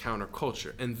and 70s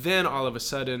counterculture. And then all of a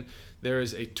sudden, there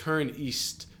is a turn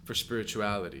east for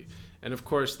spirituality. And of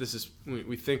course, this is,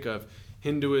 we think of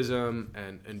Hinduism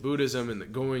and Buddhism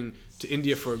and going to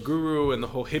India for a guru and the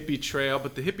whole hippie trail.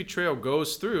 But the hippie trail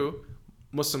goes through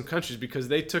Muslim countries because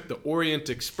they took the Orient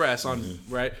Express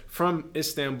right, from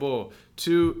Istanbul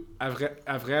to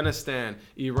Afghanistan,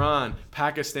 Iran,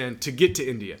 Pakistan to get to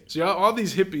India. So all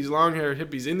these hippies, long-haired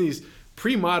hippies in these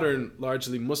pre-modern,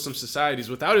 largely Muslim societies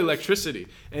without electricity.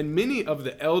 And many of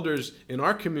the elders in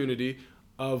our community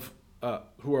who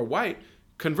are white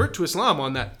convert to Islam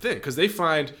on that thing because they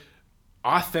find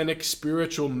authentic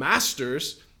spiritual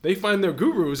masters. They find their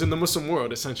gurus in the Muslim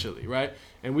world, essentially, right?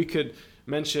 And we could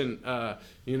mention,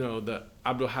 the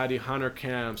Abdul Hadi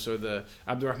Hanerkamps or the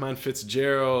Abdurrahman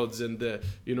Fitzgeralds and the,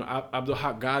 Abdul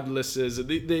Haq Godlesses.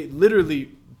 They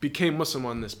literally became Muslim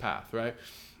on this path, right?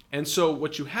 And so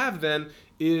what you have then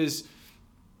is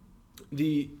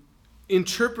the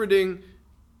interpreting,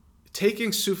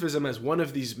 taking Sufism as one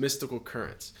of these mystical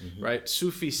currents, right?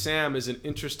 Sufi Sam is an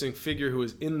interesting figure who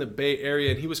is in the Bay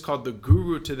Area, and he was called the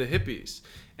guru to the hippies.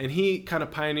 And he kind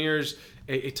of pioneers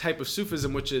a type of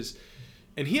Sufism, which is,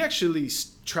 and he actually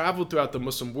traveled throughout the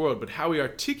Muslim world, but how he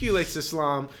articulates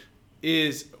Islam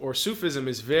or Sufism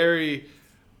is very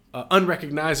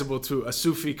unrecognizable to a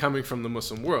Sufi coming from the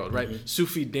Muslim world, right?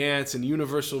 Sufi dance and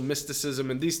universal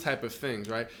mysticism and these type of things,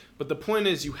 right? But the point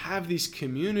is, you have these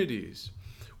communities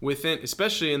within,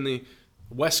 especially in the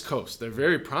West Coast, they're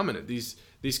very prominent.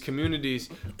 These communities,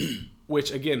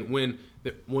 which again,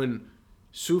 when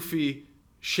Sufi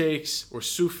sheikhs or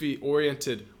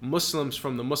Sufi-oriented Muslims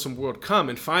from the Muslim world come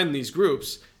and find these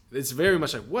groups, it's very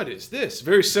much like, what is this?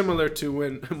 Very similar to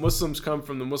when Muslims come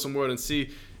from the Muslim world and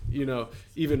see,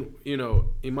 even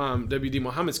Imam W.D.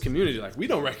 Muhammad's community, like, we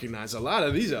don't recognize a lot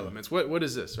of these elements. What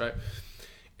is this, right?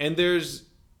 And there's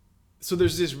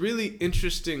this really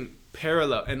interesting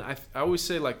parallel, and I always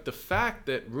say, like, the fact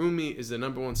that Rumi is the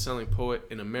 #1 selling poet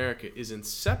in America is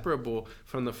inseparable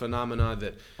from the phenomena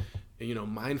that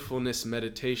mindfulness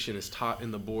meditation is taught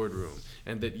in the boardroom,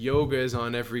 and that yoga is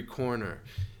on every corner.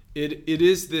 It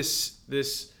is this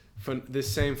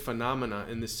same phenomena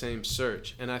in the same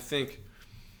search, and I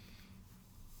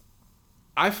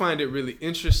find it really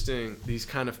interesting, these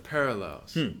kind of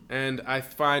parallels. And I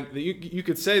find that you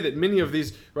could say that many of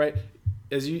these, right,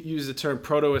 as you use the term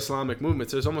proto-Islamic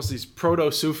movements, there's almost these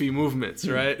proto-Sufi movements,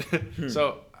 right?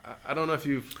 So I don't know if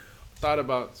you've thought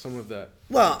about some of that.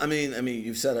 Well, I mean,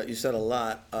 you've said a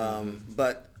lot,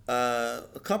 but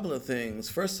a couple of things.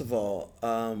 First of all,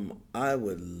 I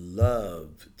would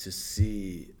love to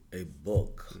see a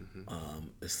book,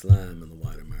 Islam and the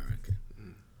White American,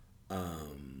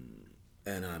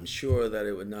 and I'm sure that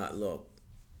it would not look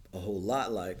a whole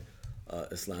lot like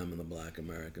Islam and the Black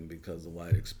American, because the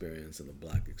white experience and the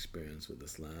black experience with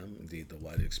Islam, indeed the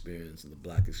white experience and the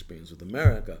black experience with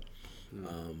America,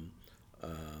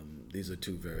 these are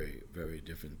two very, very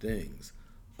different things.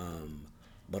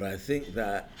 But I think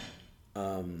that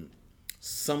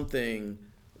something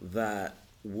that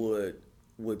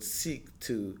would seek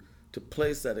to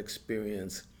place that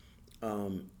experience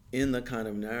in the kind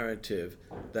of narrative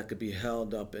that could be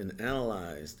held up and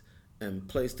analyzed and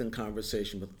placed in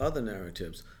conversation with other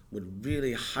narratives would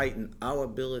really heighten our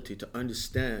ability to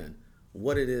understand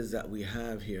what it is that we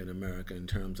have here in America in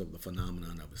terms of the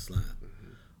phenomenon of Islam.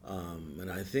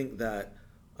 And I think that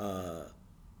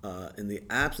in the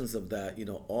absence of that,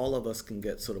 all of us can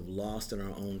get sort of lost in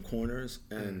our own corners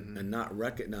and not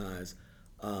recognize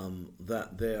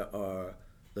that there are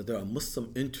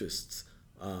Muslim interests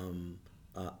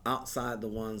outside the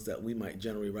ones that we might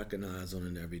generally recognize on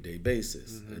an everyday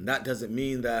basis. And that doesn't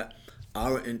mean that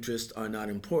our interests are not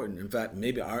important. In fact,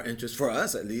 maybe our interests, for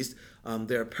us at least,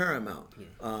 they're paramount.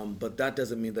 But that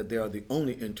doesn't mean that they are the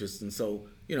only interests. And so,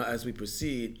 as we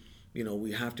proceed,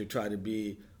 we have to try to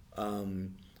be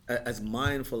as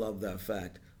mindful of that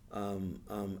fact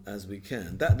as we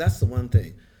can. That's the one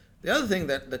thing. The other thing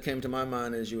that came to my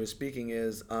mind as you were speaking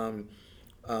is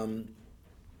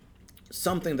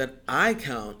something that I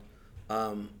count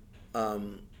a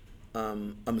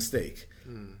mistake,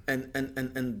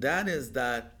 and that is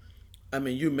that,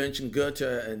 you mentioned Goethe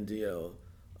and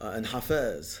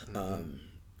Hafez,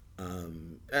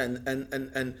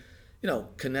 and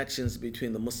connections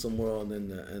between the Muslim world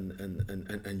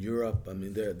and Europe.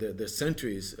 They're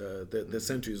centuries they're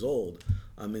centuries old.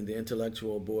 The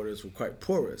intellectual borders were quite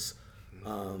porous.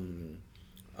 And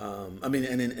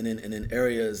in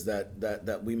areas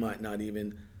that we might not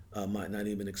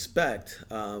even expect.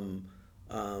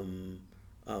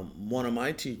 One of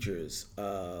my teachers,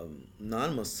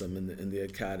 non-Muslim in the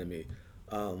academy,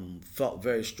 felt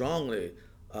very strongly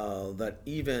that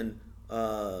even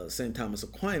St. Thomas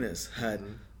Aquinas had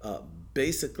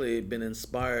basically been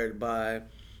inspired by,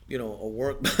 a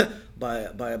work by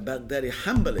a Baghdadi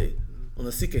Hanbali on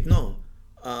the Sikh Nom,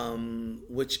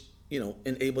 which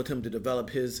enabled him to develop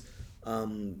his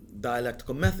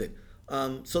dialectical method.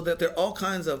 So that there are all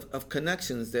kinds of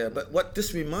connections there. But what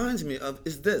this reminds me of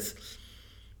is this.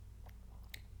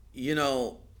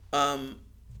 The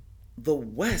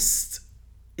West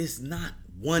is not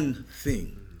one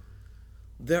thing.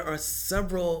 There are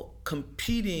several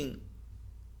competing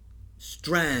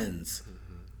strands,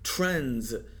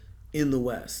 trends in the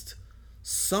West.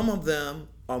 Some of them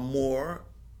are more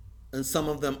and some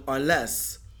of them are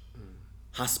less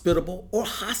hospitable or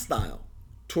hostile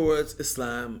towards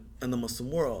Islam and the Muslim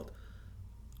world.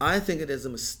 I think it is a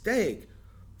mistake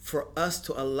for us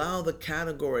to allow the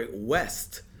category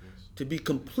West to be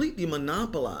completely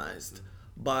monopolized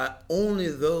by only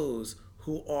those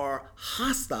who are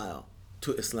hostile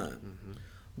to Islam.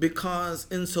 Because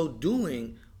in so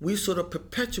doing, we sort of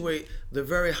perpetuate the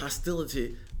very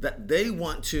hostility that they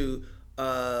want to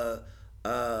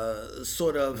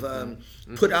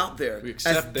put out there We as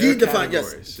accept their de-defining,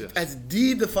 categories, as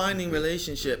de-defining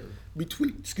relationship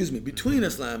between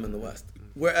Islam and the West.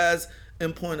 Whereas,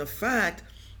 in point of fact,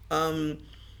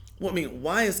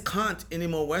 why is Kant any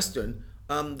more Western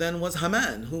than was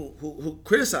Haman, who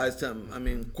criticized him? I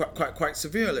mean, quite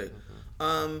severely.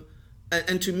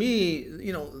 And to me,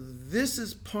 this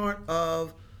is part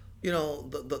of,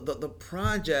 the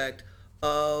project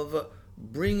of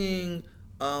bringing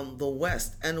the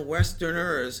West and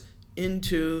Westerners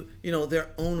into, their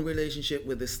own relationship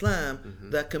with Islam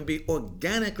that can be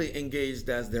organically engaged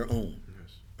as their own.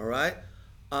 Yes. All right,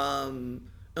 and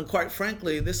quite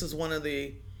frankly, this is one of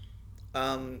the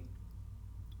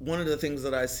things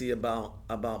that I see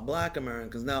about Black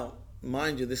Americans. Now,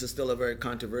 mind you, this is still a very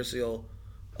controversial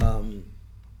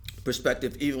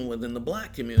perspective, even within the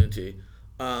Black community.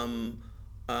 But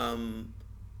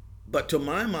to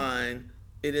my mind,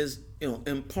 it is,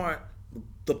 in part,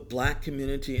 the Black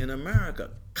community in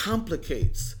America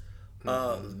complicates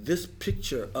this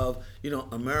picture of,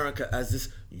 America as this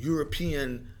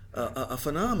European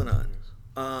phenomenon.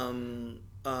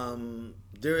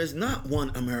 There is not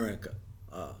one America.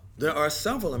 There are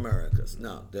several Americas.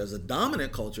 Now, there's a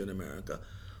dominant culture in America,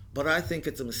 but I think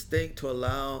it's a mistake to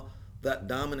allow that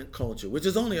dominant culture, which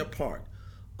is only a part,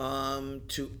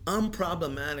 to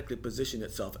unproblematically position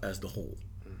itself as the whole.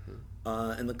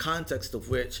 In the context of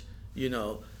which, you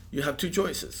have two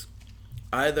choices: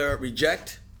 either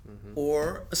reject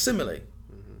or assimilate,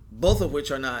 both of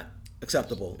which are not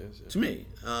acceptable to me.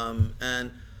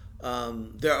 And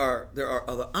there are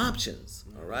other options,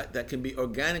 all right, that can be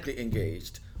organically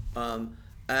engaged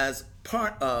as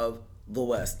part of the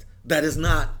West that is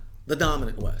not the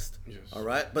dominant West, all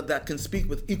right, but that can speak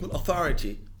with equal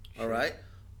authority, all right,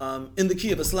 in the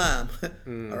key of Islam,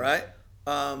 all right,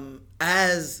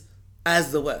 as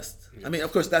the West. I mean,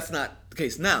 of course, that's not the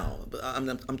case now, but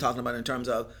I'm talking about in terms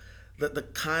of the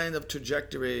kind of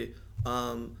trajectory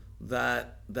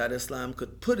that Islam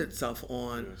could put itself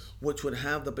on, which would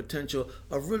have the potential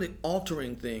of really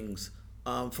altering things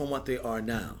from what they are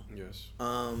now. Yes.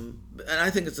 And I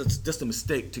think it's just a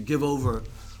mistake to give over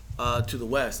to the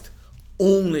West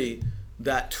only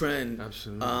that trend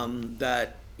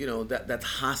that's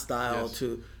hostile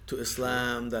to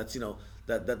Islam, that's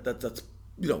that's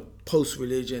post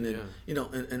religion and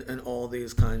and all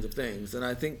these kinds of things. And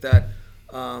I think that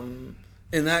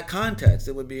in that context,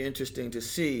 it would be interesting to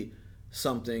see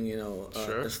something,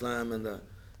 Islam and the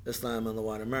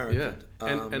white American.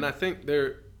 Yeah, and I think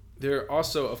there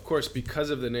also, of course, because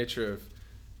of the nature of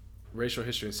racial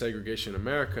history and segregation in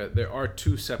America, there are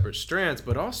two separate strands,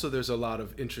 but also there's a lot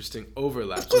of interesting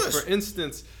overlap. So, for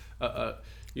instance,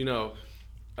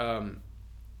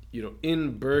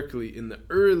 in Berkeley in the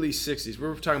early 60s, we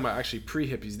were talking about actually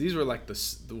pre-hippies. These were like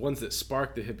the ones that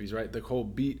sparked the hippies, right? The whole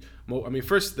beat.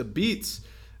 First the Beats,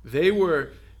 they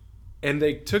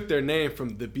took their name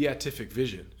from the beatific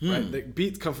vision, right? The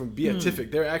Beats come from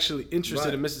beatific. They're actually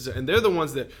interested in Mississippi, and they're the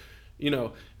ones that,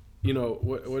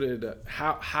 what did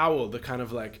Howl, the kind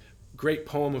of like great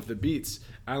poem of the Beats,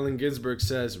 Allen Ginsberg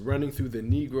says, running through the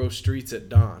Negro streets at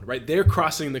dawn, right? They're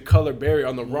crossing the color barrier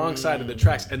on the wrong side of the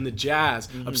tracks, and the jazz,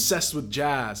 obsessed with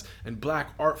jazz and Black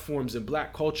art forms and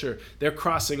Black culture, they're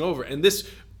crossing over. And this,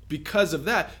 because of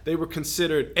that, they were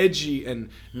considered edgy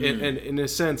and in a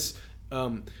sense,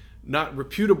 not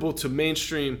reputable to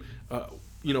mainstream,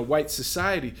 white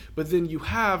society. But then you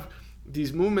have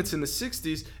these movements in the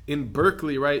 60s in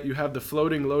Berkeley, right? You have the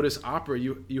Floating Lotus Opera.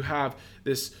 You have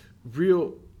this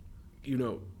real,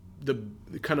 the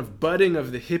kind of budding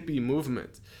of the hippie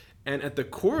movement. And at the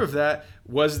core of that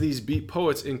was these beat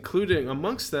poets, including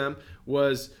amongst them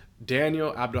was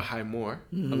Daniel Abdul Moore,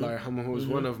 Allah yarhamu, who was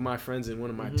one of my friends and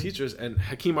one of my teachers, and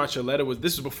Hakeem Archuleta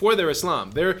this is before their Islam.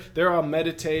 They're all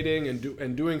meditating and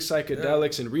doing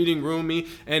psychedelics and reading Rumi,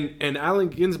 and Allen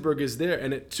Ginsberg is there.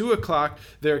 And at 2:00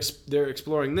 they're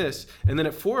exploring this, and then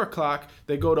at 4:00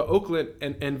 they go to Oakland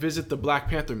and visit the Black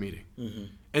Panther meeting.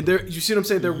 And you see what I'm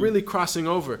saying? They're really crossing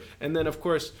over. And then of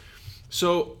course,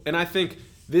 and I think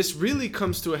this really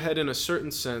comes to a head in a certain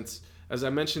sense, as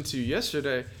I mentioned to you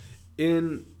yesterday,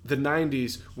 in the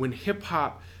 90s, when hip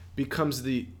hop becomes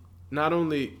the not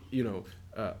only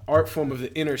art form of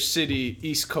the inner city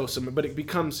East Coast, but it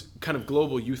becomes kind of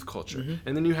global youth culture.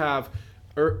 And then you have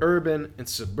urban and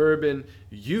suburban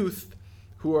youth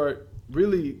who are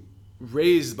really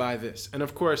raised by this. And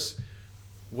of course,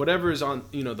 whatever is on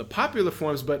the popular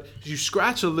forms, but you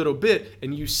scratch a little bit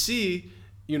and you see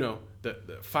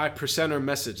the 5%er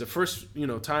message. The first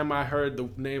time I heard the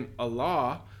name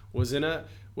Allah was in a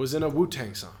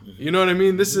Wu-Tang song. You know what I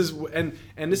mean? This is and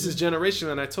this is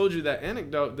generational. And I told you that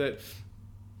anecdote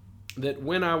that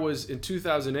when I was in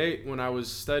 2008, when I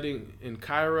was studying in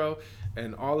Cairo,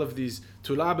 and all of these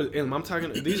tulab al-ilm, I'm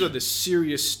talking, these are the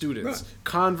serious students, right,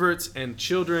 converts and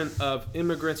children of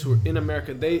immigrants who are in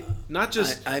America. They not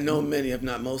just I know many, if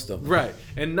not most of them, right,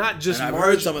 and not just. And I've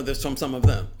heard some of this from some of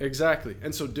them. Exactly,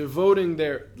 and so devoting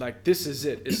their this is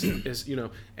it is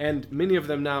and many of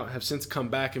them now have since come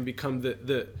back and become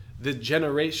the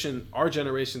generation, our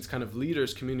generation's kind of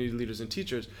leaders, community leaders and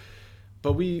teachers.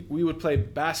 But we would play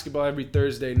basketball every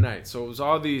Thursday night. So it was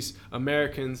all these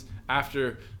Americans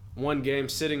after one game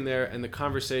sitting there, and the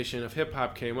conversation of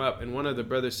hip-hop came up, and one of the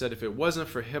brothers said, if it wasn't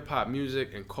for hip-hop music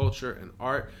and culture and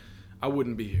art, I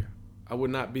wouldn't be here. I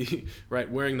would not be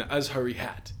wearing the Azhari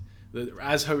hat, the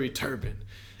Azhari turban.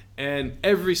 And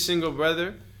every single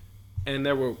brother, and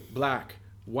there were black,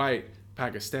 white,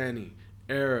 Pakistani,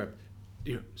 Arab,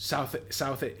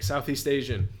 Southeast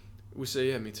Asian, we say,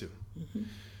 yeah, me too. Mm-hmm.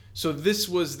 So this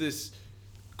was this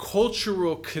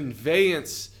cultural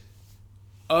conveyance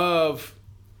of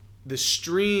the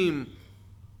stream.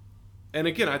 And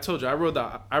again, I told you, I read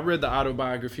the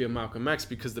autobiography of Malcolm X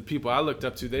because the people I looked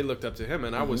up to, they looked up to him.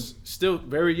 And I was still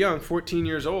very young, 14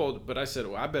 years old, but I said,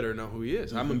 well, I better know who he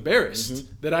is. I'm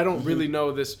embarrassed that I don't really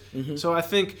know this. So I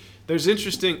think there's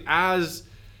interesting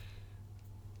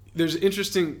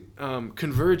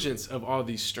convergence of all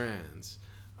these strands.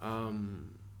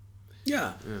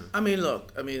 Yeah. I mean,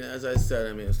 look, as I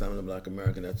said, Islam and the Black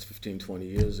American, that's 15, 20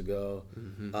 years ago.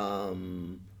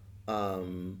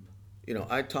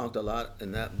 I talked a lot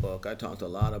in that book. I talked a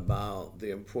lot about the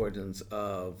importance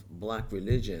of black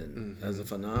religion as a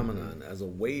phenomenon, as a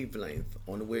wavelength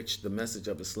on which the message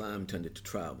of Islam tended to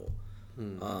travel.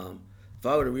 If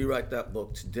I were to rewrite that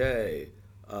book today,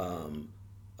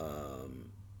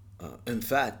 in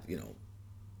fact,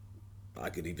 I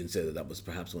could even say that was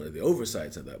perhaps one of the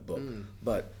oversights of that book.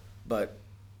 But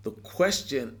the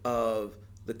question of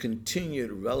the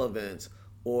continued relevance,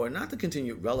 or not the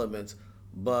continued relevance,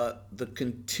 but the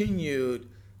continued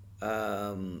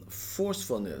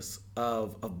forcefulness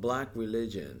of black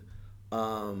religion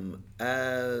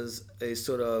as a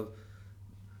sort of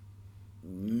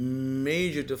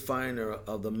major definer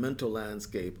of the mental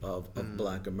landscape of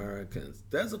black Americans.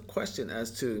 There's a question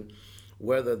as to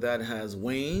whether that has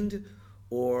waned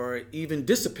or even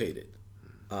dissipated.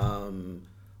 And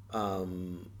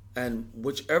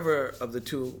whichever of the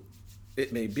two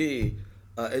it may be,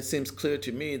 it seems clear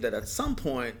to me that at some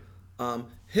point,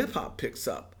 hip-hop picks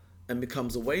up and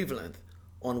becomes a wavelength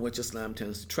on which Islam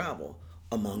tends to travel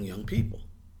among young people,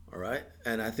 all right?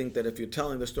 And I think that if you're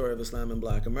telling the story of Islam in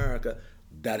Black America,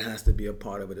 that has to be a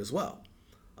part of it as well.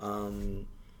 And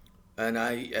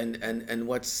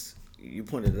what's, you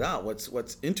pointed it out,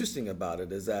 what's interesting about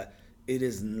it is that it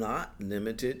is not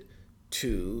limited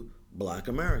to Black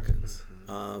Americans.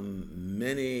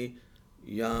 Many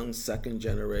young second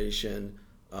generation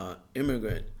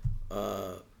immigrant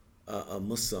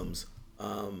Muslims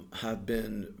have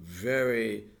been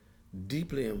very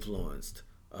deeply influenced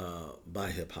by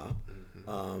hip hop.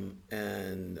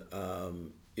 And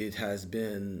it has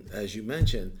been, as you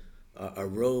mentioned, a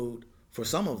road for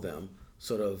some of them,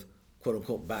 sort of quote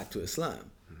unquote back to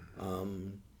Islam.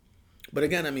 But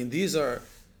again, these are,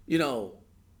 it's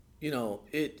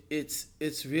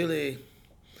really,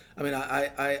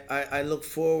 I look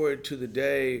forward to the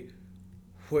day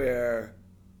where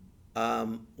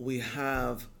we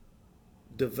have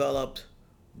developed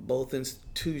both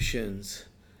institutions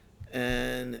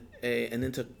and an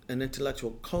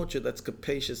intellectual culture that's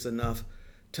capacious enough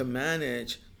to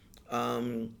manage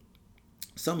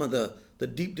some of the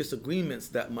deep disagreements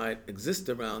that might exist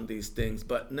around these things,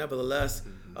 but nevertheless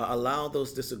allow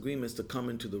those disagreements to come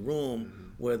into the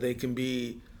room where they can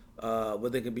be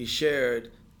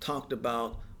shared, talked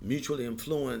about, mutually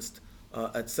influenced,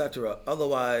 etc.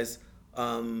 Otherwise,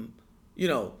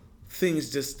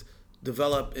 things just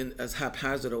develop in as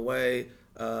haphazard a way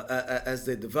as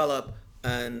they develop,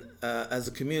 and as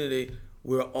a community,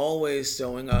 we're always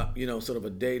showing up, sort of a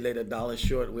day late, a dollar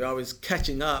short. We're always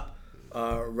catching up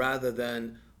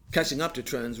to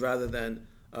trends rather than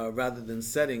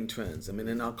setting trends.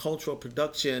 In our cultural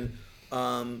production,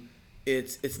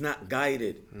 it's not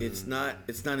guided. It's not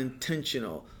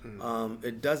intentional.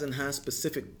 It doesn't have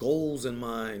specific goals in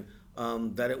mind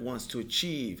that it wants to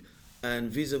achieve,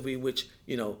 and vis-a-vis which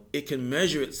it can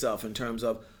measure itself in terms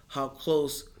of how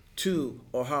close to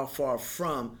or how far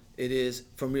from it is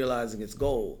from realizing its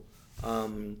goal.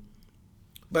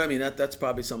 But that's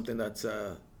probably something that's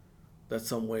that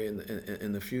some way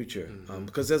in the future,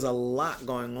 because there's a lot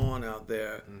going on out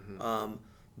there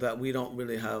that we don't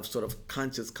really have sort of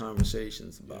conscious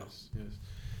conversations about. Yes.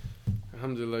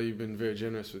 Alhamdulillah, you've been very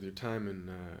generous with your time, and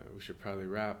we should probably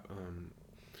wrap.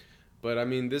 But I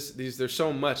mean, there's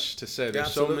so much to say.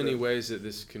 There's so many ways that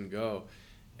this can go,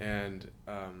 and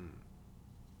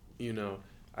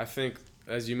I think,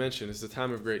 as you mentioned, it's a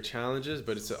time of great challenges,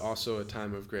 but it's also a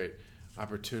time of great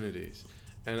opportunities.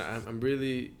 And I'm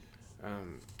really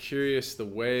curious the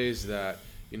ways that,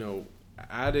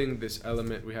 adding this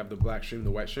element, we have the black stream, the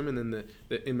white stream, and then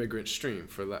the immigrant stream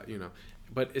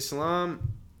But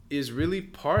Islam is really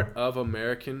part of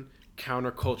American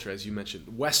counterculture, as you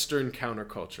mentioned, Western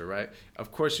counterculture, right?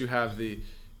 Of course, you have the,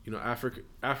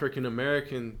 African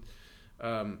American,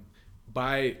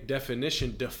 by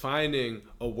definition, defining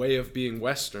a way of being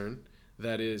Western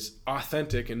that is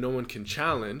authentic and no one can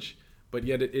challenge, but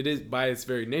yet it is, by its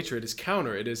very nature, it is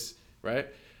counter. It is, right?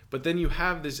 But then you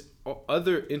have this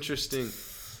other interesting.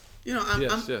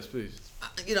 Yes, please.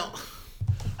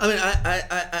 I mean,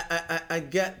 I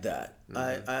get that.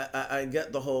 I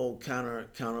get the whole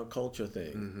counterculture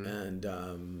thing, and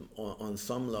on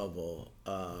some level,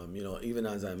 even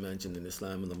as I mentioned in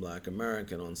Islam and the Black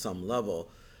American, on some level,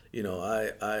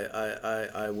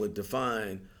 I would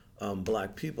define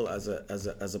black people as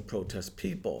a protest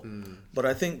people, but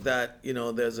I think that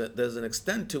there's an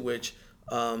extent to which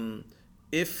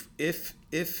if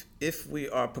we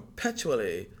are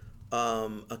perpetually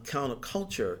a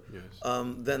counterculture,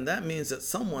 then that means that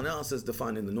someone else is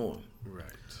defining the norm.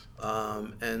 Right.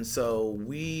 And so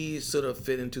we sort of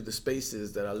fit into the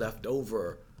spaces that are left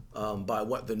over by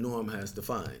what the norm has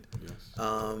defined. Yes.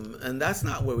 And that's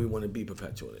not where we want to be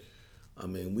perpetually. I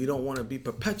mean, we don't want to be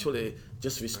perpetually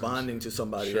just responding to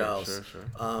somebody else. Sure.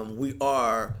 We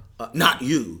are not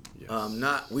you. Yes.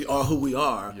 We are who we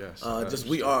are. Yes. Just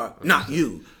we are not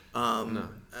you. No.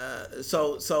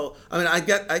 So I mean, I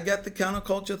get the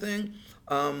counterculture thing,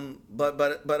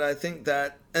 but I think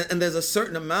that and there's a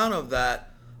certain amount of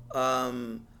that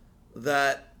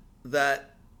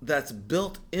that's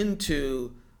built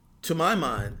into, to my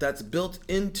mind, that's built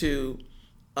into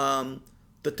the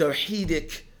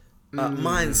Tawhidic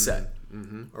mindset.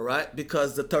 All right,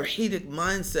 because the Tawhidic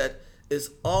mindset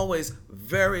is always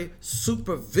very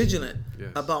super vigilant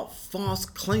about false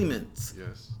claimants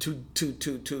to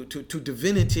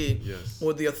divinity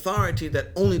or the authority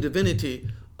that only divinity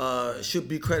should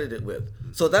be credited with.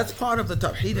 So that's part of the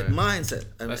Tawhidic mindset.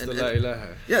 That's the La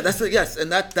ilaha. Yeah, and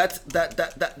that's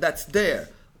there.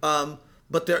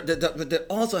 But there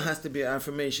also has to be an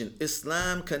affirmation.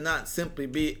 Islam cannot simply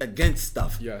be against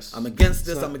stuff. Yes. I'm against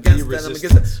this, I'm against that, I'm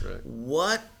against that. Right.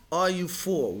 What are you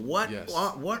for? What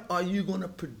are you going to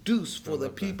produce for the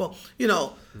people?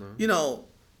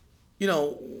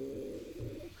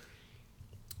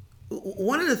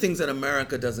 One of the things that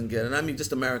America doesn't get, and I mean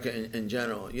just America in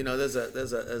general, there's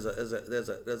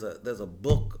a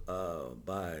book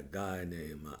by a guy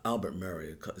named Albert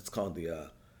Murray. It's called the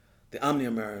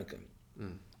Omni-American,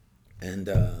 and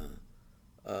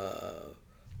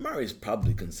Murray's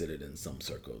probably considered in some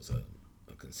circles a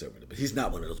conservative, but he's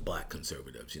not one of those black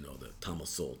conservatives, the Thomas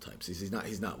Sowell types. He's not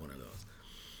one of those.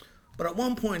 But at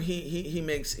one point, he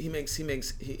makes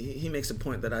a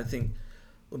point that I think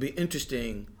would be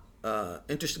interestingly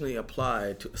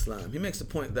applied to Islam. He makes the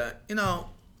point that he's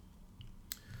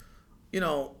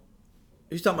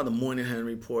talking about the Moynihan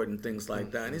Report and things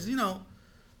like that, and he's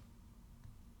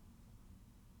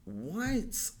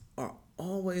whites are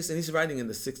always, and he's writing in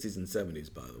the 60s and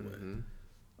 70s, by the way.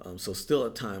 So still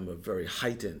a time of very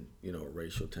heightened,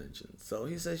 racial tension. So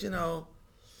he says,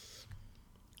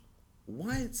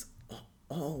 whites are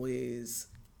always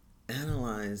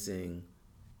analyzing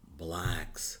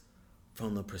blacks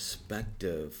from the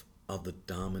perspective of the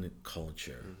dominant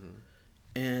culture.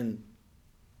 And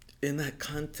in that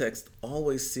context,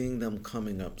 always seeing them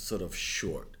coming up sort of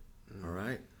short, all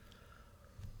right?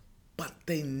 But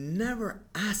they never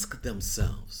ask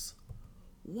themselves,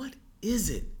 what is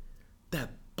it that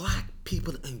black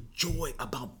people enjoy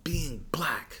about being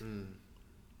black?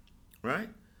 Right?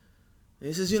 And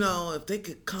he says, if they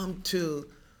could come to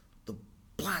the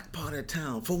black part of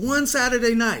town for one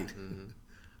Saturday night,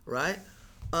 right?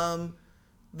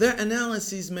 Their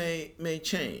analyses may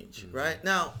change, right?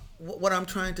 Now, what I'm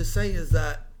trying to say is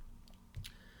that,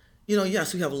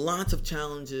 yes, we have lots of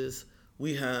challenges.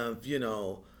 We have,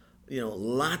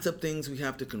 lots of things we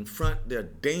have to confront. There are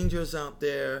dangers out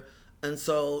there. And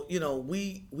so,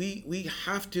 we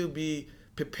have to be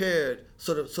prepared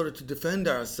sort of to defend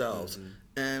ourselves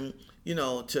and,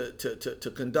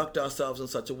 to conduct ourselves in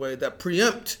such a way that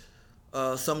preempt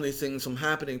some of these things from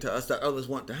happening to us that others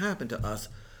want to happen to us.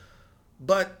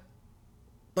 But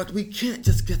we can't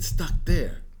just get stuck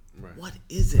there. Right. What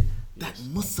is it that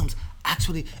Muslims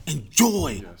actually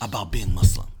enjoy about being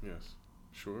Muslim? Yes,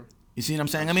 sure. You see what I'm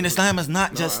saying? Absolutely. I mean, Islam is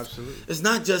not just. Absolutely. It's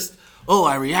not just. Oh,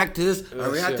 I react to this. I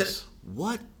react to this.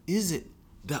 What is it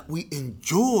that we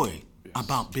enjoy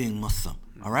about being Muslim?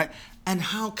 All right, and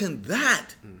how can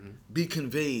that be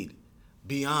conveyed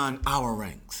beyond our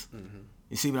ranks?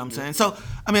 You see what I'm saying? So,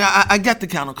 I mean, I get the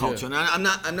counterculture, and I'm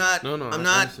not.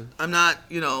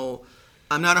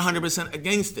 I'm not 100%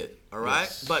 against it. All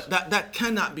right, but that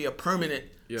cannot be a permanent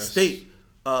state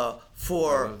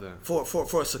for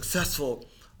a successful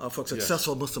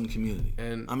Muslim community.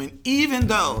 And I mean, even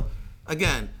though,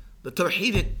 again, the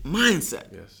Tawhidic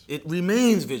mindset, it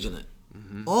remains vigilant,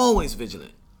 always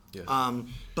vigilant. Yes.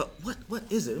 But what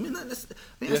is it? I mean,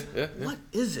 what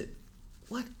is it?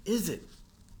 What is it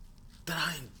that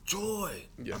I enjoy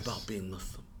about being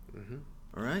Muslim?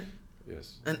 All right.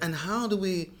 Yes. And how do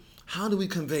we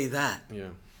convey that? Yeah.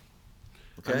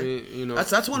 Okay. I mean,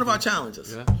 that's one of our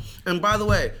challenges. Yeah. And by the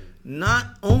way,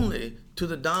 not only to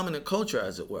the dominant culture,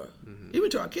 as it were, even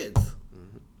to our kids.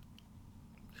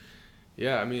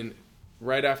 Yeah. I mean,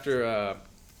 right after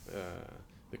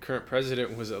the current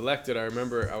president was elected, I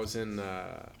remember I was in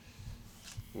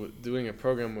doing a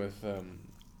program with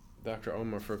Dr.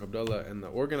 Omar Farooq Abdullah, and the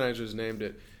organizers named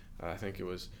it, I think it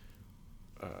was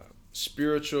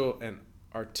Spiritual and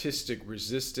Artistic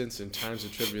Resistance in Times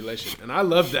of Tribulation. And I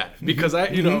love that because I,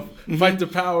 fight the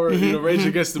power, rage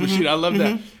against the machine. I love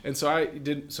that. And so I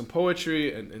did some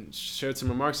poetry and shared some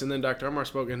remarks, and then Dr. Omar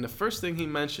spoke, and the first thing he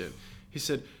mentioned, he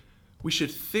said, we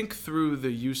should think through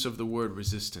the use of the word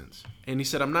resistance. And he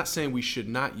said, I'm not saying we should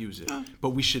not use it,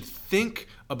 but we should think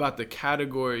about the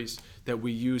categories that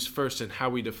we use first and how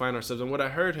we define ourselves. And what I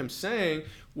heard him saying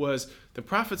was the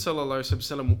Prophet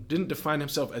ﷺ didn't define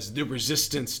himself as the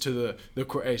resistance to the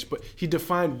Quraysh, but he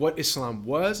defined what Islam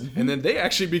was, and then they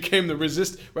actually became the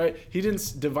right? He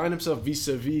didn't define himself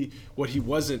vis-a-vis what he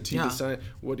wasn't. He decided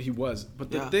what he was. But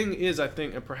the thing is, I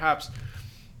think, and perhaps,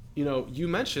 you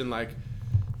mentioned,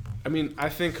 I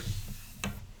think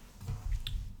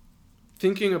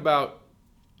thinking about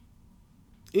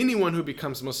anyone who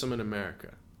becomes Muslim in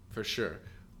America, for sure,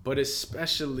 but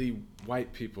especially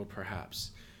white people,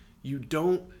 perhaps, you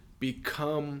don't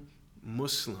become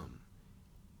Muslim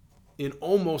in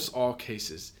almost all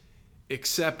cases,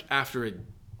 except after a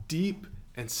deep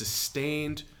and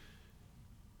sustained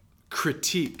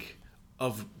critique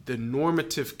of the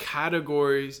normative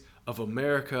categories of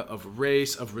America, of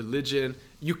race, of religion.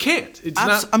 You can't. It's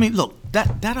not. I mean, look,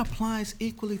 that applies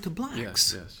equally to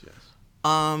blacks. Yes.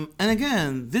 And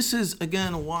again, this is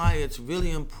why it's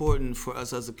really important for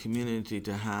us as a community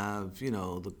to have,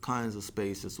 the kinds of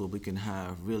spaces where we can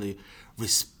have really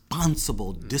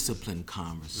responsible, disciplined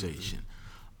conversation.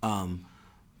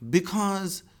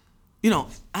 Because,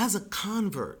 as a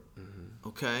convert,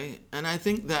 okay, and I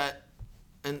think that,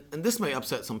 and this may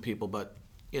upset some people, but,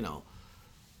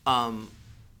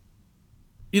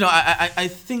 I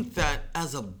think that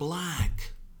as a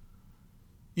black,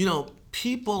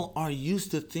 people are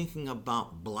used to thinking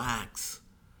about blacks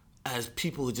as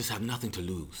people who just have nothing to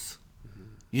lose.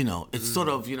 It's sort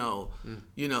of, we're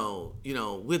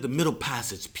the middle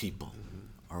passage people,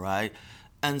 all right?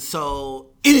 And so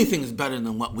anything is better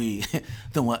than what we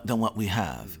than what we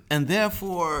have. And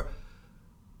therefore,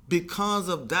 because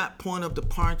of that point of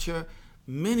departure,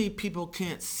 many people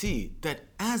can't see that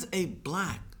as a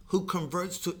black who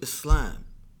converts to Islam,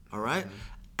 all right,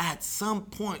 at some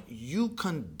point you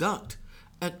conduct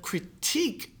a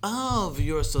critique of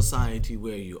your society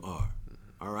where you are,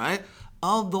 all right,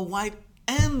 of the white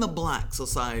and the black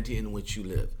society in which you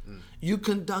live. You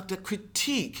conduct a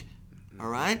critique, all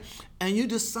right, and you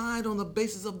decide on the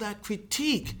basis of that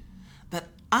critique that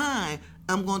I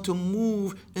am going to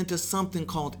move into something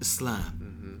called Islam.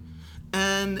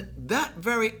 And that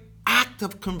very act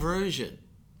of conversion,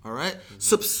 all right,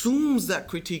 subsumes that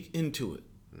critique into it.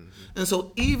 And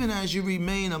so even as you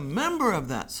remain a member of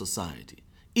that society,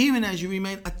 even as you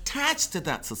remain attached to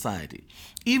that society,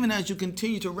 even as you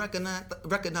continue to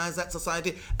recognize that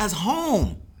society as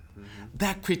home,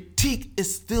 that critique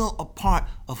is still a part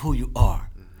of who you are.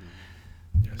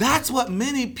 That's what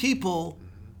many people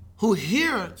who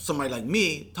hear somebody like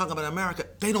me talk about America,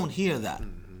 they don't hear that.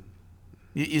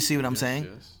 You see what I'm saying?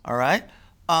 Yes. All right?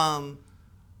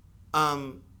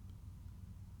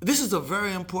 This is a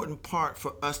very important part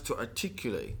for us to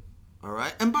articulate. All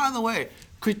right? And by the way,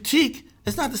 critique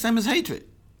is not the same as hatred.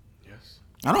 Yes.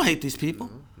 I don't hate these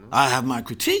people. No. I have my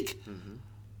critique.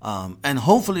 And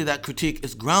hopefully that critique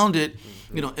is grounded,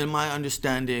 in my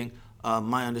understanding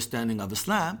my understanding of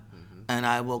Islam, and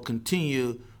I will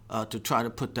continue to try to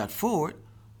put that forward,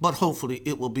 but hopefully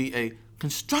it will be a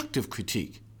constructive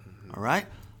critique, all right?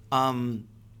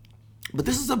 But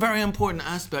this is a very important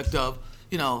aspect of,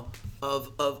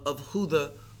 of who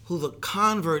the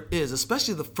convert is,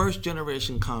 especially the first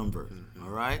generation convert, all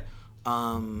right?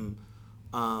 I mean,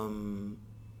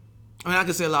 I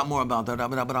could say a lot more about that,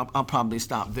 but I'll probably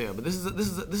stop there. But this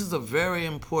is a very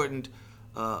important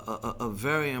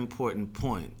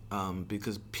point,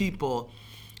 because people,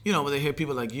 when they hear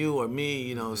people like you or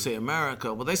me, say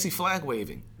America, well, they see flag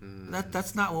waving.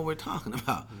 That's not what we're talking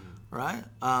about, right?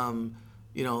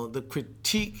 The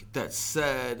critique that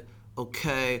said,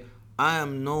 okay, I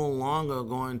am no longer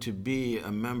going to be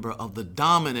a member of the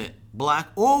dominant black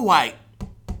or white,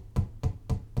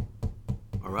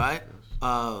 all right,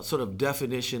 sort of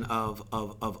definition of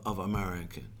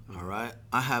American, all right?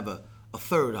 I have a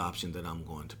third option that I'm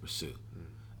going to pursue,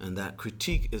 and that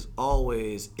critique is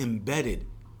always embedded,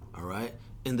 all right,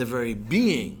 in the very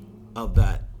being of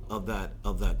that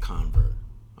convert,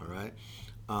 all right?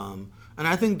 And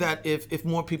I think that if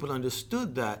more people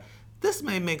understood that, this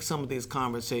may make some of these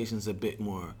conversations a bit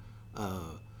more,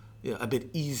 a bit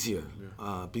easier,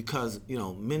 because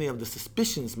many of the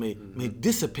suspicions may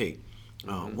dissipate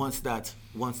once that's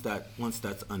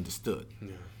understood.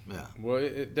 Yeah. Well,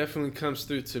 it definitely comes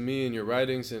through to me in your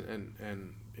writings and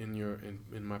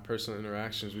in my personal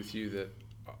interactions with you that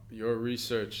your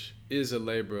research is a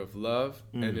labor of love,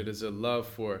 and it is a love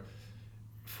for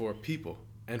people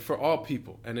and for all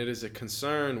people, and it is a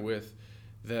concern with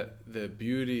the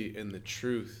beauty and the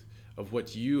truth of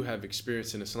what you have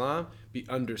experienced in Islam be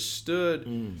understood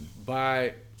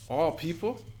by all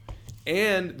people,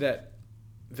 and that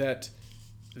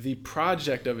the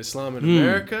project of Islam in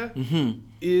America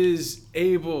is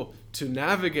able to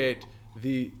navigate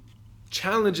the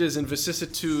challenges and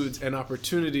vicissitudes and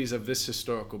opportunities of this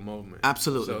historical moment.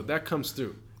 Absolutely. So that comes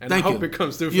through. And Thank I hope you. it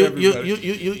comes through for everybody.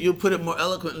 You put it more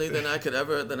eloquently than I could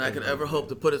ever hope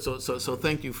to put it. So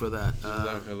thank you for that.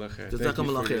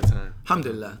 Jazakumullah khair. Time.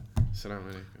 Alhamdulillah.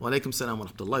 Assalamu alaikum. Wa alaikum salam wa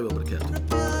rahmatullahi wa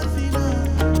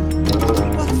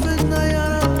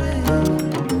barakatuh.